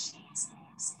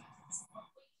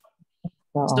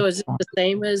 So is it the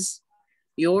same as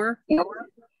your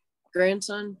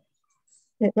grandson?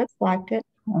 It looks like it.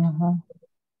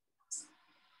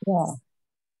 Yeah.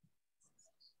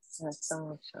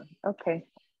 Okay.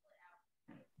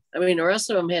 I mean, the rest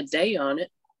of them had day on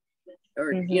it,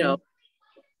 or you know.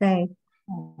 Day.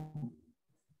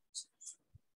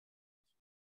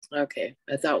 Okay,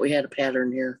 I thought we had a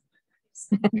pattern here.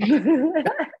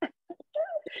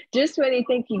 Just when you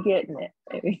think you're getting it,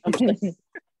 baby.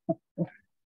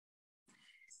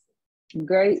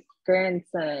 Great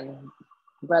grandson,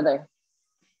 brother.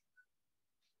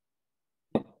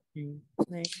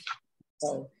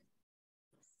 Oh.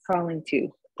 Calling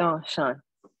to Don Sean.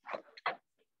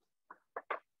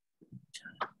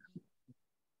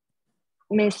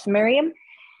 Miss Miriam.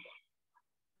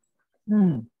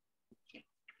 Don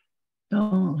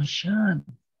Sean.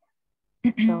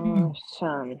 Don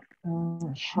Sean.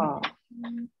 Don Sean.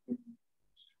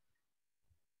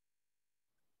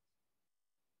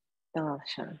 Don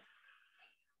Sean.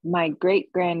 My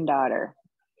great granddaughter.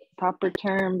 Proper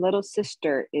term, little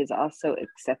sister is also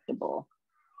acceptable.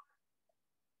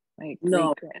 My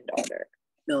great granddaughter.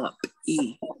 Not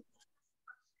E.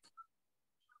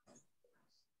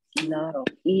 No,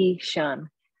 E Sean.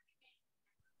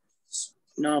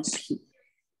 No.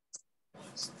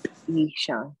 E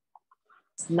Sean.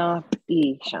 Not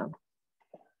E Sean.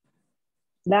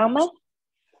 Dalma?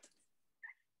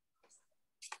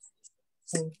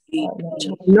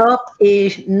 Not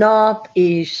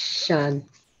is Shan.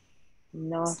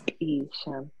 Not E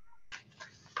Sean.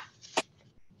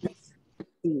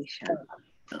 E Sean.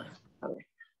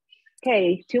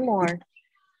 Okay, two more.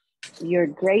 Your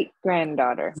great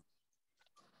granddaughter.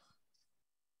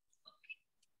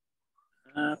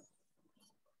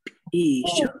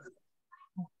 Isha.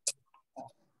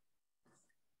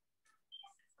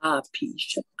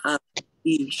 Apisha.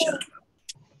 Apisha.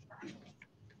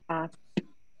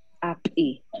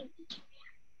 Api.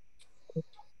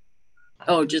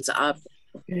 Oh, just up.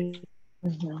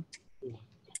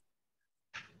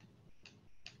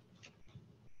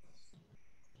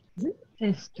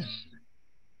 Sister.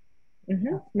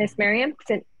 Miss Miriam,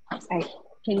 can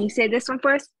you say this one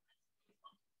for us?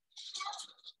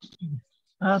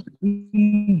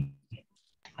 Api.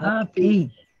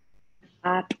 Api.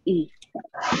 Api.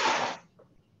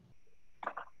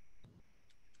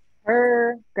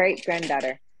 Her great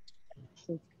granddaughter.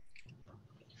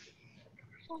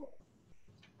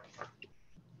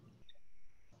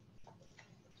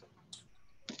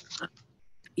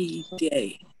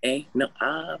 E-day. No,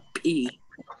 P.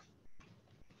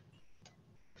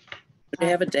 Do they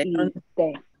have a day on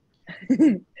day?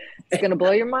 It's gonna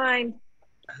blow your mind.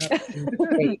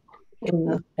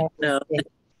 No.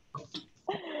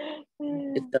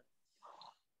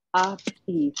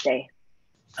 Happy day.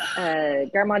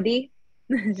 Grandma D.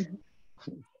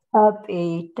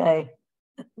 Happy day.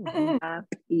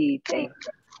 Happy day.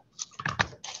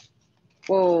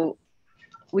 Well,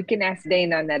 we can ask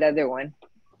Dane on that other one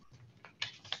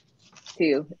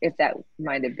too, if that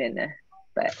might have been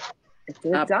but it's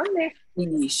on there.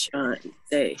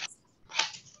 Day.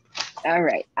 All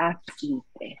right, happy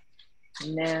day.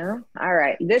 No, all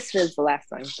right. This was the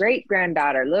last one. Great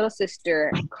granddaughter, little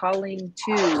sister, calling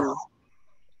to.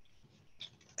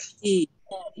 E.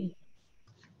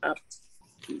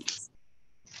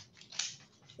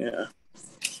 Yeah.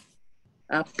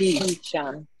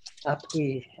 Ishan.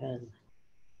 Ishan.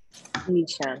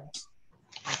 Ishan.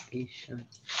 Ishan.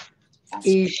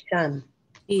 Ishan.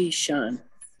 Ishan.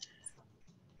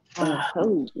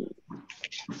 Oh.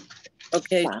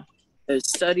 Okay. The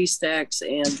study stacks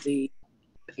and the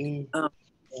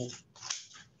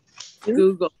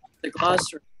Google, the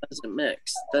glossary doesn't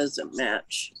match.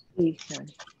 Ishan.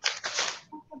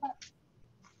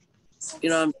 You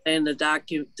know what I'm saying?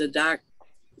 The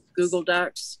Google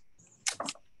Docs.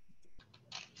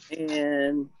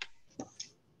 And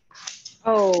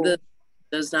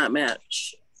does not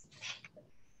match.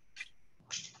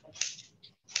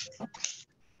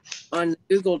 On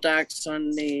Google Docs,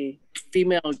 on the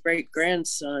female great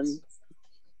grandson,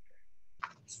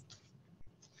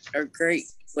 or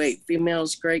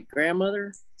female's great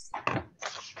grandmother.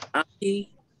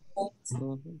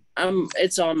 I'm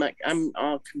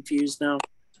all confused now.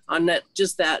 On that,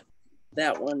 just that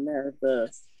one there,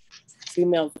 the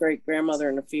female's great grandmother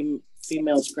and the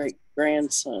female's great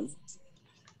grandson.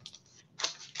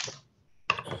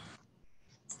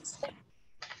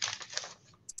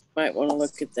 Might want to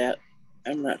look at that.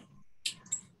 I'm not.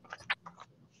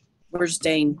 Where's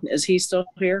Dane? Is he still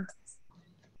here?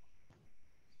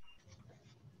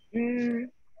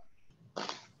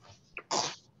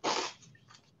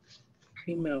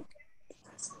 Female.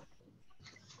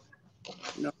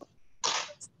 No.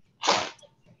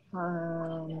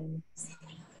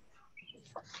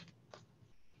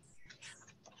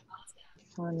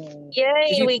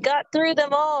 Yay, we got through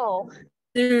them all.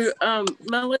 Through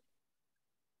Melissa,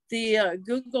 the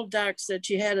Google Docs that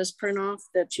you had us print off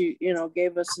that you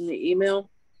gave us in the email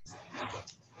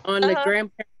on the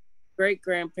grandparent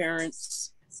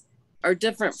great-grandparents are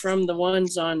different from the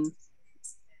ones on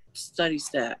Study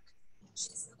Stack.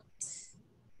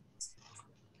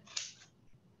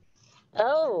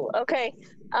 Oh, okay.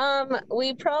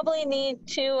 We probably need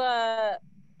to, I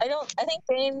think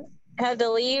Dane had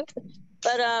to leave,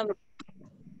 but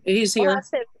he's here.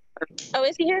 Oh,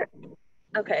 is he here?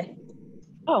 Okay.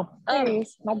 Oh, there he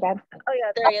is. My bad. Oh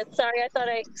yeah, there he is. Sorry, I thought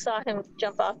I saw him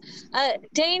jump off.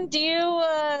 Dane, do you,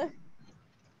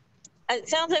 it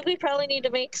sounds like we probably need to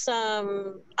make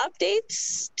some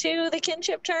updates to the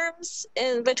kinship terms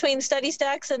in between study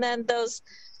stacks and then those,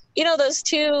 you know, those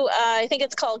two, I think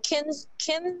it's called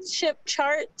kinship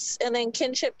charts and then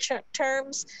kinship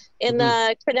terms in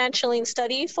the credentialing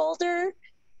study folder.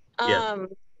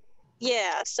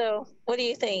 Yeah, so what do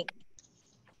you think?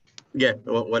 Yeah,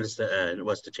 what's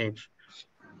the change?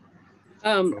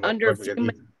 Under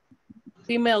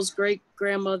female's great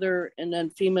grandmother and then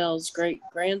female's great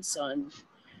grandson,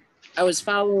 I was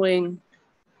following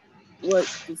what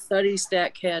the study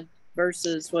stack had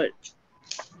versus what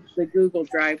the Google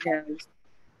Drive has,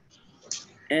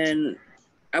 and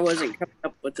I wasn't coming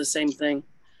up with the same thing,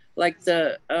 like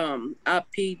the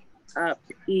op-ed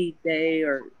day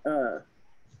or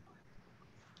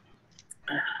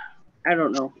I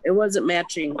don't know. It wasn't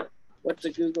matching what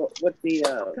the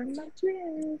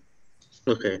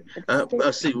Okay,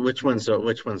 I'll see which one's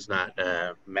not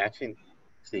matching.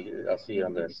 I'll see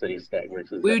on the study stack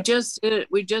versus. We just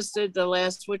did the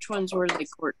last. Which ones were they,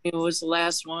 Courtney? It was the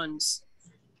last ones.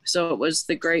 So it was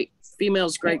the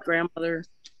female's great grandmother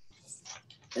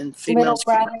and female's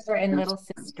little brother and little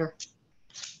sister.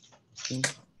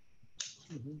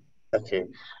 Okay,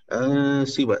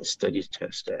 see what study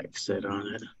test stack said on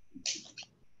it.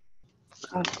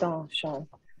 Attention.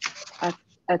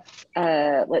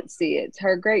 Let's see. It's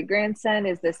her great grandson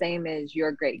is the same as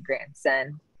your great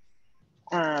grandson,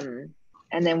 and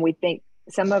then we think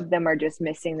some of them are just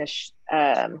missing the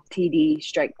TD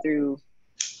strike through.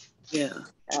 Yeah.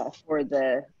 For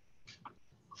the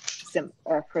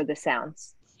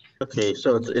sounds. Okay,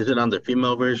 so is it on the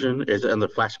female version? Is it on the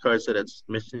flashcards that it's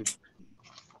missing,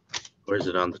 or is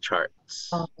it on the charts?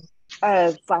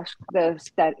 The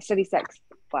study stacks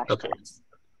flashcards. Okay,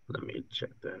 let me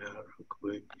check that out real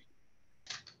quick.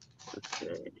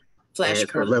 Okay.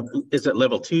 Flashcard. Is it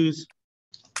level 2s?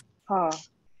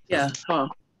 Yeah.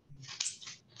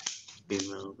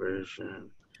 Female version.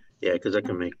 Yeah, because I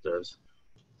can make those.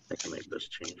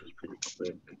 Changes pretty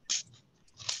quick.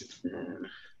 And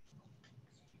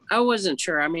I wasn't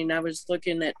sure. I mean, I was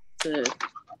looking at the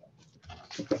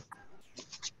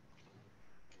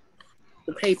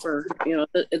paper. You know,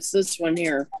 it's this one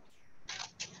here.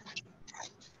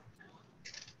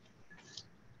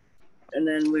 And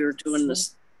then we were doing the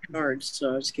cards,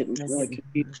 so I was getting really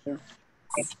confused there.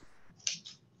 Okay.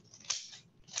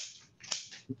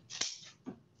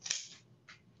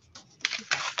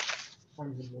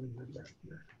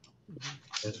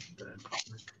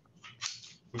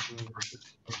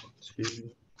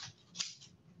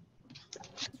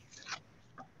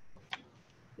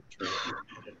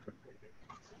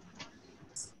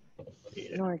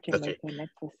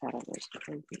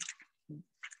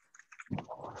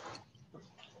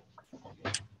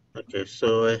 Okay,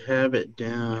 so I have it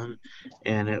down,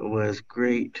 and it was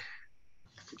great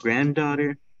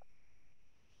granddaughter.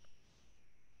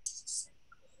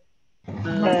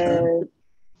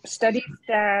 Study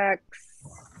stacks.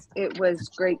 It was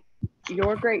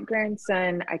your great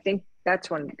grandson. I think that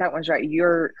one's right.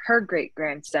 Her great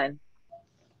grandson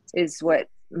is what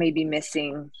may be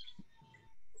missing,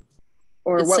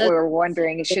 or what we were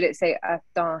wondering is should it say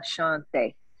attention?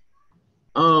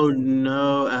 Oh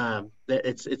no,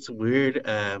 it's weird.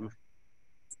 Attention.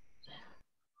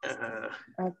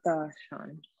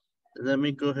 Let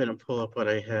me go ahead and pull up what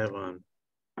I have on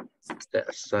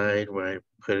that side where I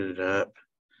put it up,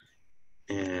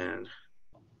 and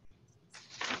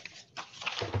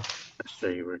I'll show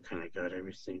you where I kind of got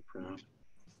everything from.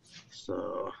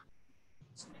 So,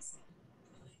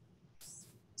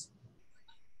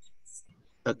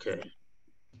 okay.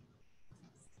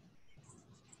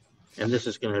 And this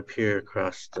is going to appear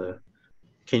across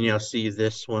can y'all see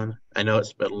this one? I know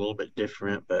it's a little bit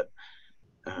different, but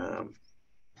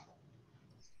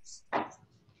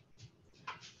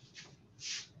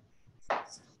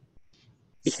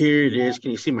here it is.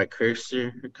 Can you see my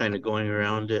cursor kind of going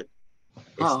around it?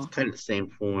 It's kind of the same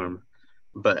form,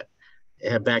 but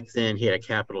back then he had a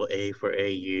capital A for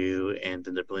AU, and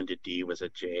then the blended D was a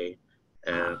J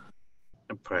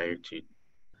prior to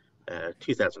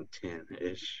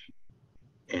 2010-ish.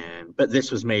 But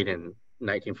this was made in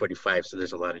 1945, so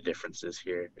there's a lot of differences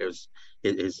here.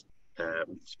 His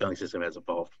spelling system has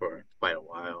evolved for quite a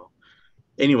while.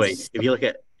 Anyway, if you look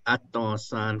at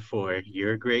Aton-san for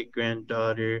your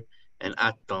great-granddaughter and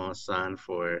Aton-san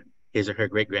for his or her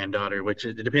great-granddaughter, which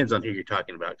it depends on who you're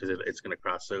talking about because it's going to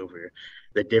cross over,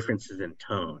 the differences in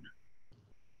tone.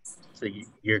 So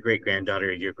your great-granddaughter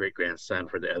or your great-grandson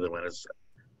for the other one is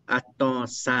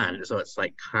Aton-san, so it's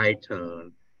like high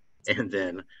tone, and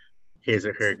then his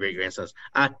or her great-grandson's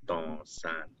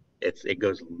Aton-san. It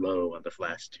goes low on the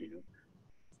last two.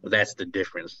 That's the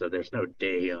difference. So there's no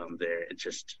day on there.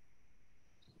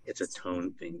 It's a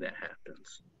tone thing that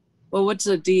happens. Well, what's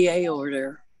the DA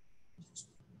order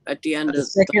at the end of the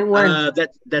second one?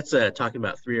 That's talking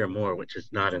about three or more, which is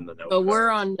not in the note. But we're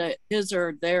on the his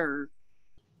or their.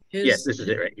 Yes, this is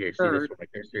it right here. See this one my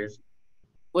cursor is?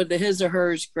 With the his or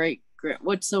hers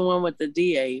what's the one with the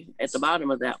DA at the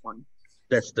bottom of that one?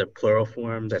 That's the plural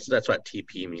form. That's what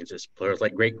TP means. It's plural. It's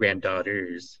like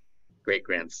great-granddaughters,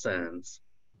 great-grandsons.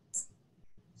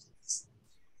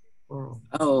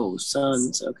 Oh,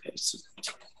 sons. Okay.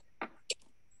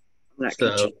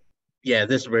 So yeah,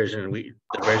 this version, the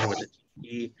version with the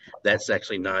TP, that's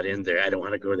actually not in there. I don't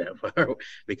want to go that far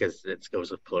because it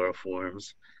goes with plural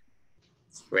forms.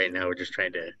 Right now, we're just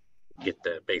trying to get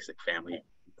the basic family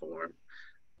form.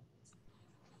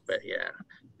 But yeah,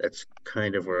 that's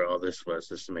kind of where all this was.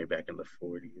 This is made back in the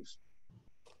 40s.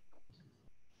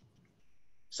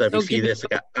 So if you see this, I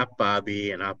got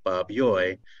Apabi and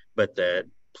Apabyoy, but the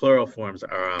plural forms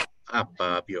are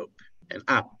Apabyop and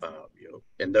Apabyop,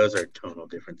 and those are tonal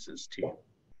differences too.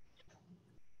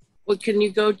 Well, can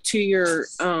you go to your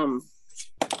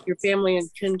family and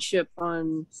kinship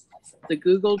on the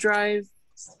Google Drive?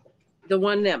 The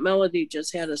one that Melody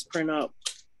just had us print up.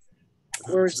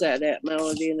 Where's that at,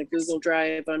 Melody, in the Google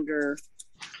Drive under?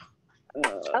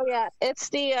 Oh yeah, it's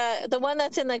the one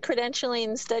that's in the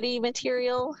credentialing study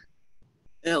material.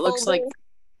 It looks like,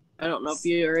 I don't know if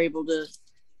you are able to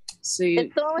see.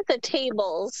 It's the one with the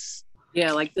tables.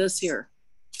 Yeah, like this here.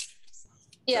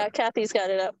 Yeah, Kathy's got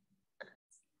it up.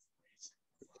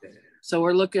 So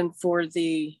we're looking for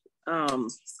the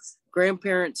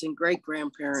grandparents and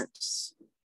great-grandparents.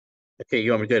 Okay,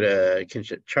 you want me to go to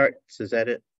kinship charts? Is that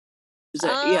it? Is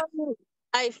that, yeah.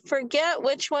 I forget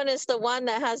which one is the one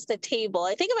that has the table.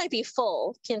 I think it might be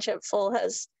full. Kinship full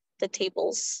has the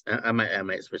tables. I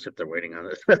might switch up the wording on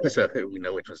this so we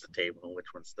know which one's the table and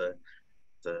which one's the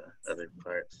other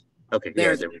parts. Okay,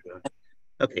 there we go.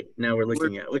 Okay, now we're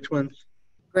looking at which ones?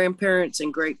 Grandparents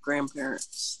and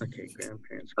great-grandparents. Okay,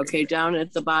 grandparents. Okay, down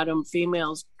at the bottom,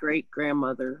 females,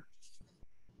 great-grandmother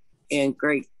and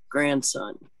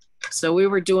great-grandson. So we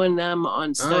were doing them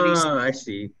on studies. Oh, I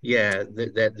see. Yeah,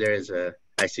 that there is a.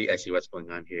 I see what's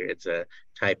going on here. It's a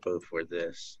typo for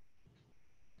this.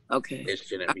 Okay. It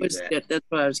shouldn't be that. That's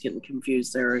why I was getting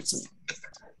confused there. It's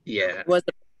yeah.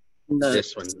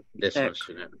 This one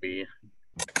shouldn't be.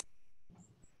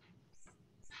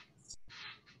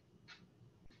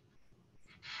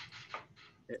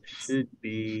 It should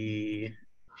be.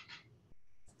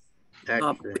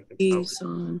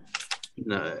 Son.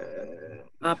 No.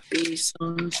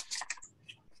 Son.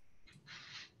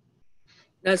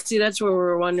 Now, see, that's where we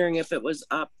were wondering if it was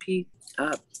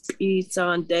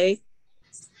son day.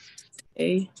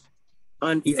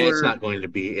 On yeah, it's not going to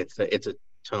be. It's a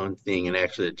tone thing, and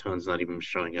actually, the tone's not even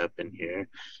showing up in here.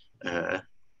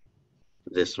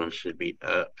 This one should be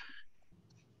up,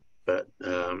 but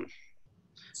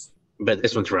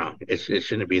this one's wrong. It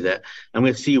shouldn't be that. I'm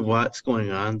going to see what's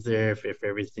going on there. If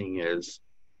everything is,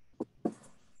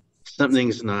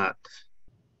 something's not.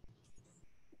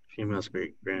 Female's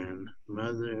great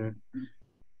grandmother.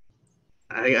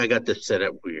 I got this set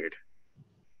up weird.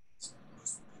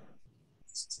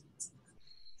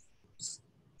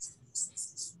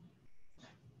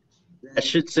 I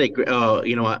should say. Oh,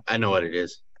 you know what? I know what it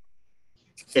is.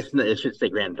 It should say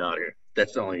granddaughter.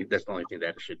 That's the only thing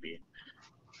that it should be.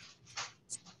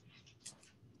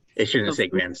 It shouldn't say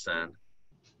grandson.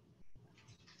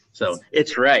 So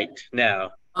it's right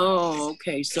now. Oh,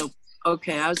 okay. So,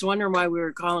 okay. I was wondering why we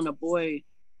were calling a boy,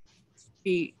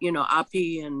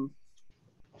 Api and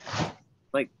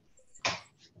like.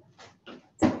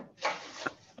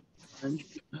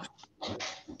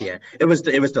 Yeah, it was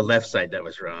the left side that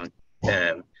was wrong.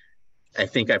 I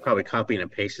think I probably copied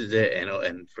and pasted it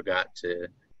and forgot to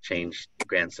change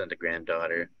grandson to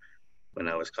granddaughter when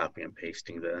I was copying and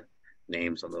pasting the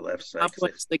names on the left side.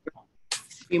 What's the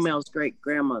female's great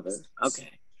grandmother?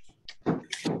 Okay.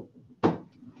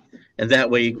 And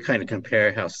that way you can kind of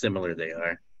compare how similar they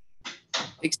are.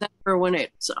 Except for when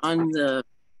it's on the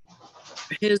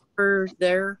his her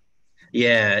there.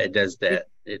 Yeah, it does that.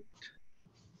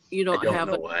 You don't have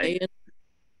a day in?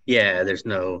 Yeah, there's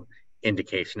no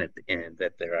indication at the end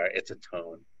that there are. It's a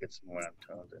tone. It's more on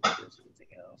tone than it is anything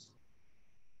else.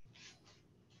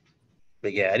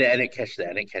 But yeah, I didn't catch that.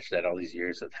 I didn't catch that all these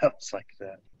years that was like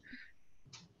that.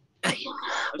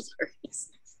 I'm sorry.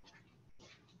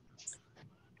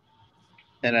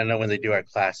 And I know when they do our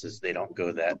classes, they don't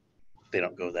go that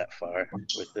far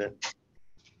with it.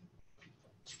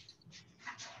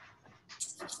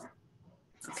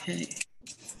 Okay.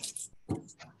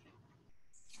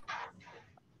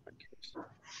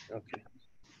 Okay.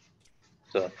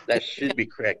 So that should be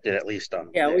corrected at least on.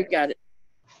 Yeah, there. we got it.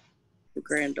 The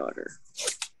granddaughter.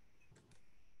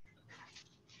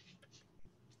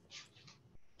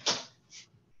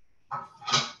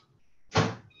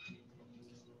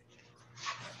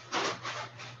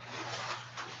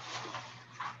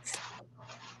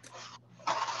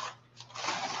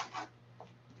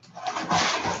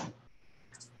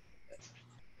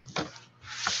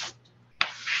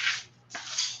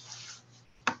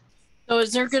 So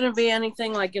is there going to be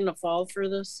anything like in the fall for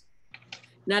this?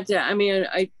 Not that, I mean,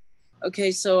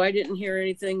 okay, so I didn't hear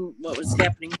anything what was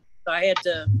happening. So I had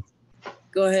to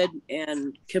go ahead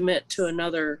and commit to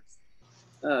another,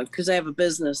 because I have a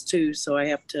business too. So I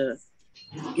have to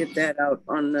get that out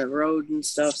on the road and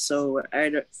stuff. So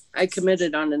I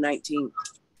committed on the 19th.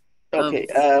 Okay,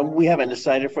 we haven't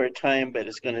decided for a time, but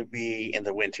it's going to be in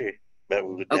the winter. But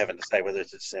we haven't decided whether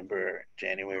it's December or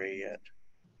January yet.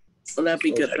 Well, that'd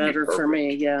be good, better for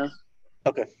me, yeah.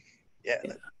 Okay, yeah.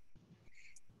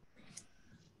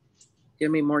 Give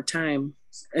me more time.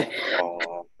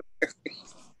 Oh.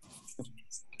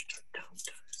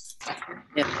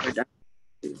 Yeah, we're done.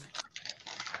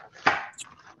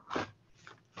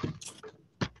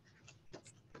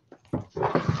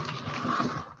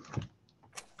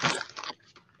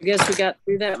 I guess we got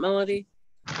through that, Melody.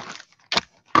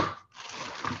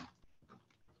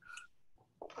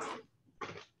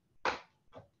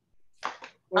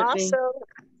 Awesome.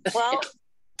 Well,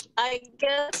 I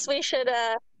guess we should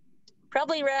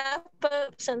probably wrap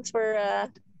up since we're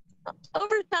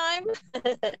over time.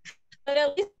 But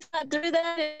at least got through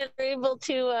that and we're able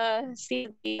to see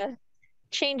the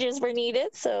changes were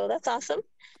needed. So that's awesome.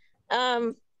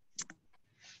 Our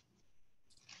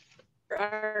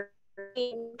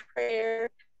prayer.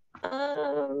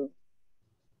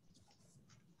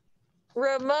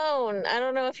 Ramon, I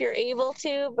don't know if you're able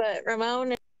to, but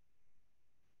Ramon.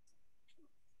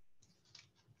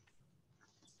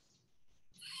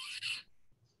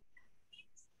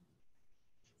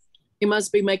 He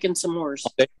must be making some horse.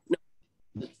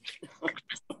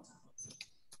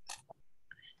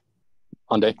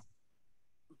 Hyundai.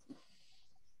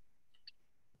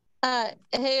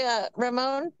 Hey,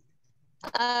 Ramon,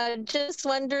 just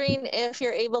wondering if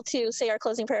you're able to say our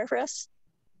closing prayer for us.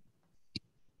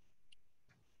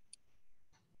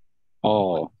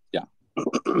 Oh, yeah.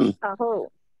 Oh.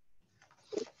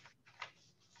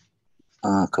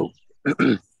 Cool.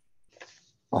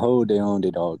 Oh, they on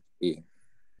the dog.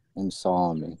 And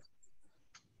saw me.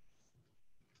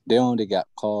 They only got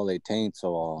called a taint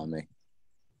so on me.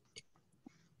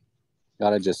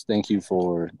 God, I just thank you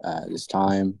for this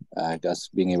time, us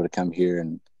being able to come here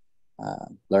and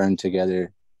learn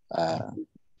together.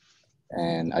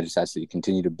 And I just ask that you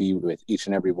continue to be with each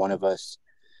and every one of us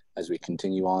as we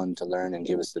continue on to learn and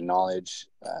give us the knowledge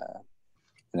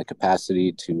and the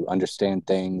capacity to understand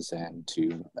things and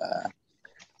to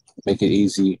make it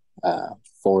easy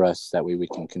for us. That way we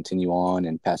can continue on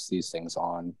and pass these things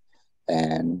on.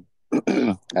 And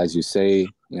as you say,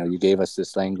 you know, you gave us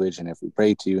this language, and if we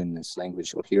pray to you in this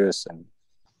language, you'll hear us. And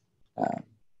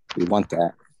we want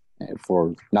that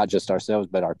for not just ourselves,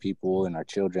 but our people and our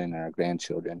children and our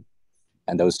grandchildren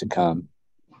and those to come.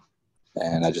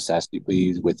 And I just ask you,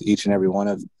 please, with each and every one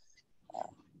of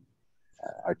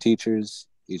our teachers,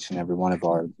 each and every one of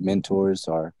our mentors,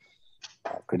 our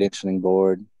credentialing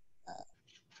board,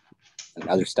 and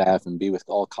other staff, and be with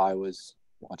all Kiowas.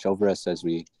 Watch over us as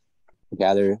we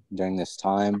gather during this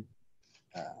time,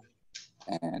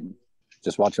 and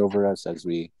just watch over us as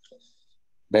we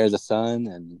bear the sun,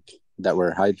 and that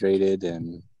we're hydrated,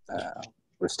 and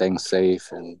we're staying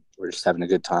safe, and we're just having a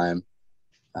good time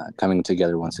coming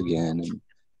together once again. And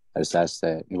I just ask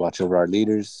that you watch over our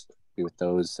leaders, be with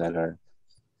those that are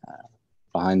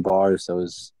behind bars,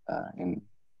 those in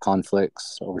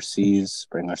conflicts overseas,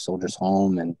 bring our soldiers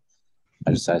home. And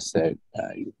I just ask that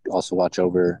you also watch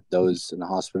over those in the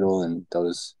hospital and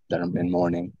those that are in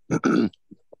mourning. I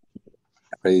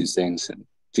pray these things in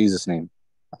Jesus' name.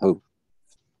 I hope.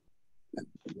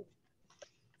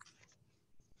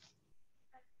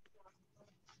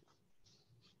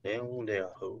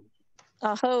 Aho.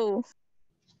 Aho.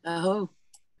 Aho.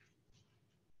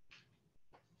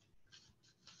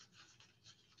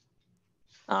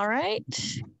 All right.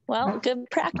 Well, good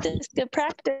practice. Good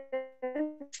practice.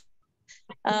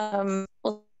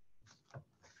 Well,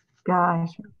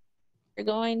 Gosh. we're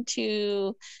going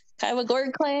to Kiowa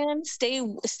Gord Clan.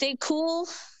 Stay cool.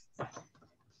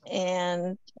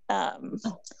 And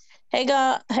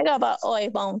Hega ba oi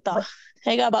bonta.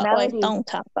 Hega ba oi Melody.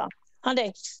 bonta.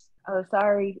 Hande. Oh,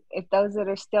 sorry. If those that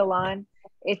are still on,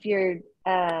 if you're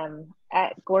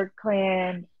at Gord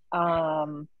Clan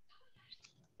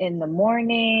in the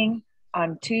morning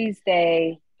on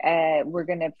Tuesday, we're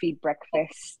gonna feed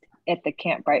breakfast at the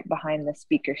camp right behind the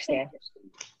speaker stand.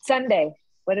 Sunday.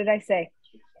 What did I say?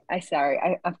 I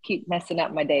keep messing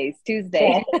up my days.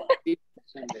 Tuesday.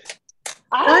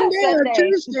 Sunday or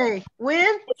Tuesday?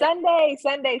 When?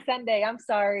 Sunday. I'm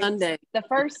sorry. Sunday. The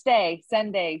first day,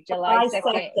 Sunday, July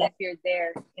 2nd. If you're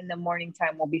there in the morning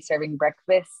time, we'll be serving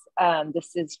breakfast.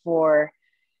 This is for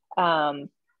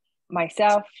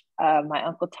myself, my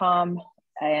Uncle Tom,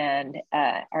 and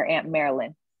our Aunt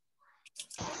Marilyn.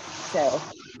 So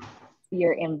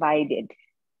you're invited.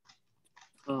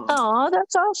 Oh,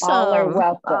 that's awesome. All are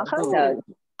welcome.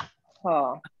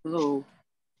 So,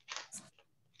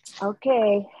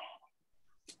 okay.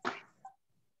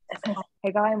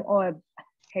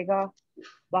 Hega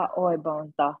ba oi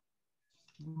bonta.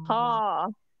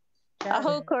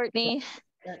 Aho, Courtney.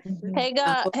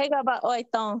 Hega ba oi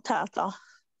tong tata.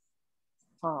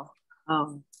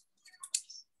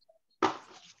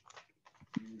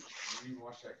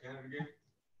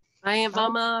 Hi, Aunt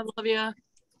Velma. Love you.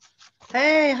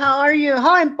 Hey, how are you?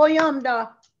 Hi,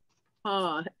 Poyamda.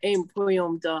 Aim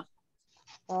Poyamda.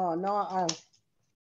 Oh, no,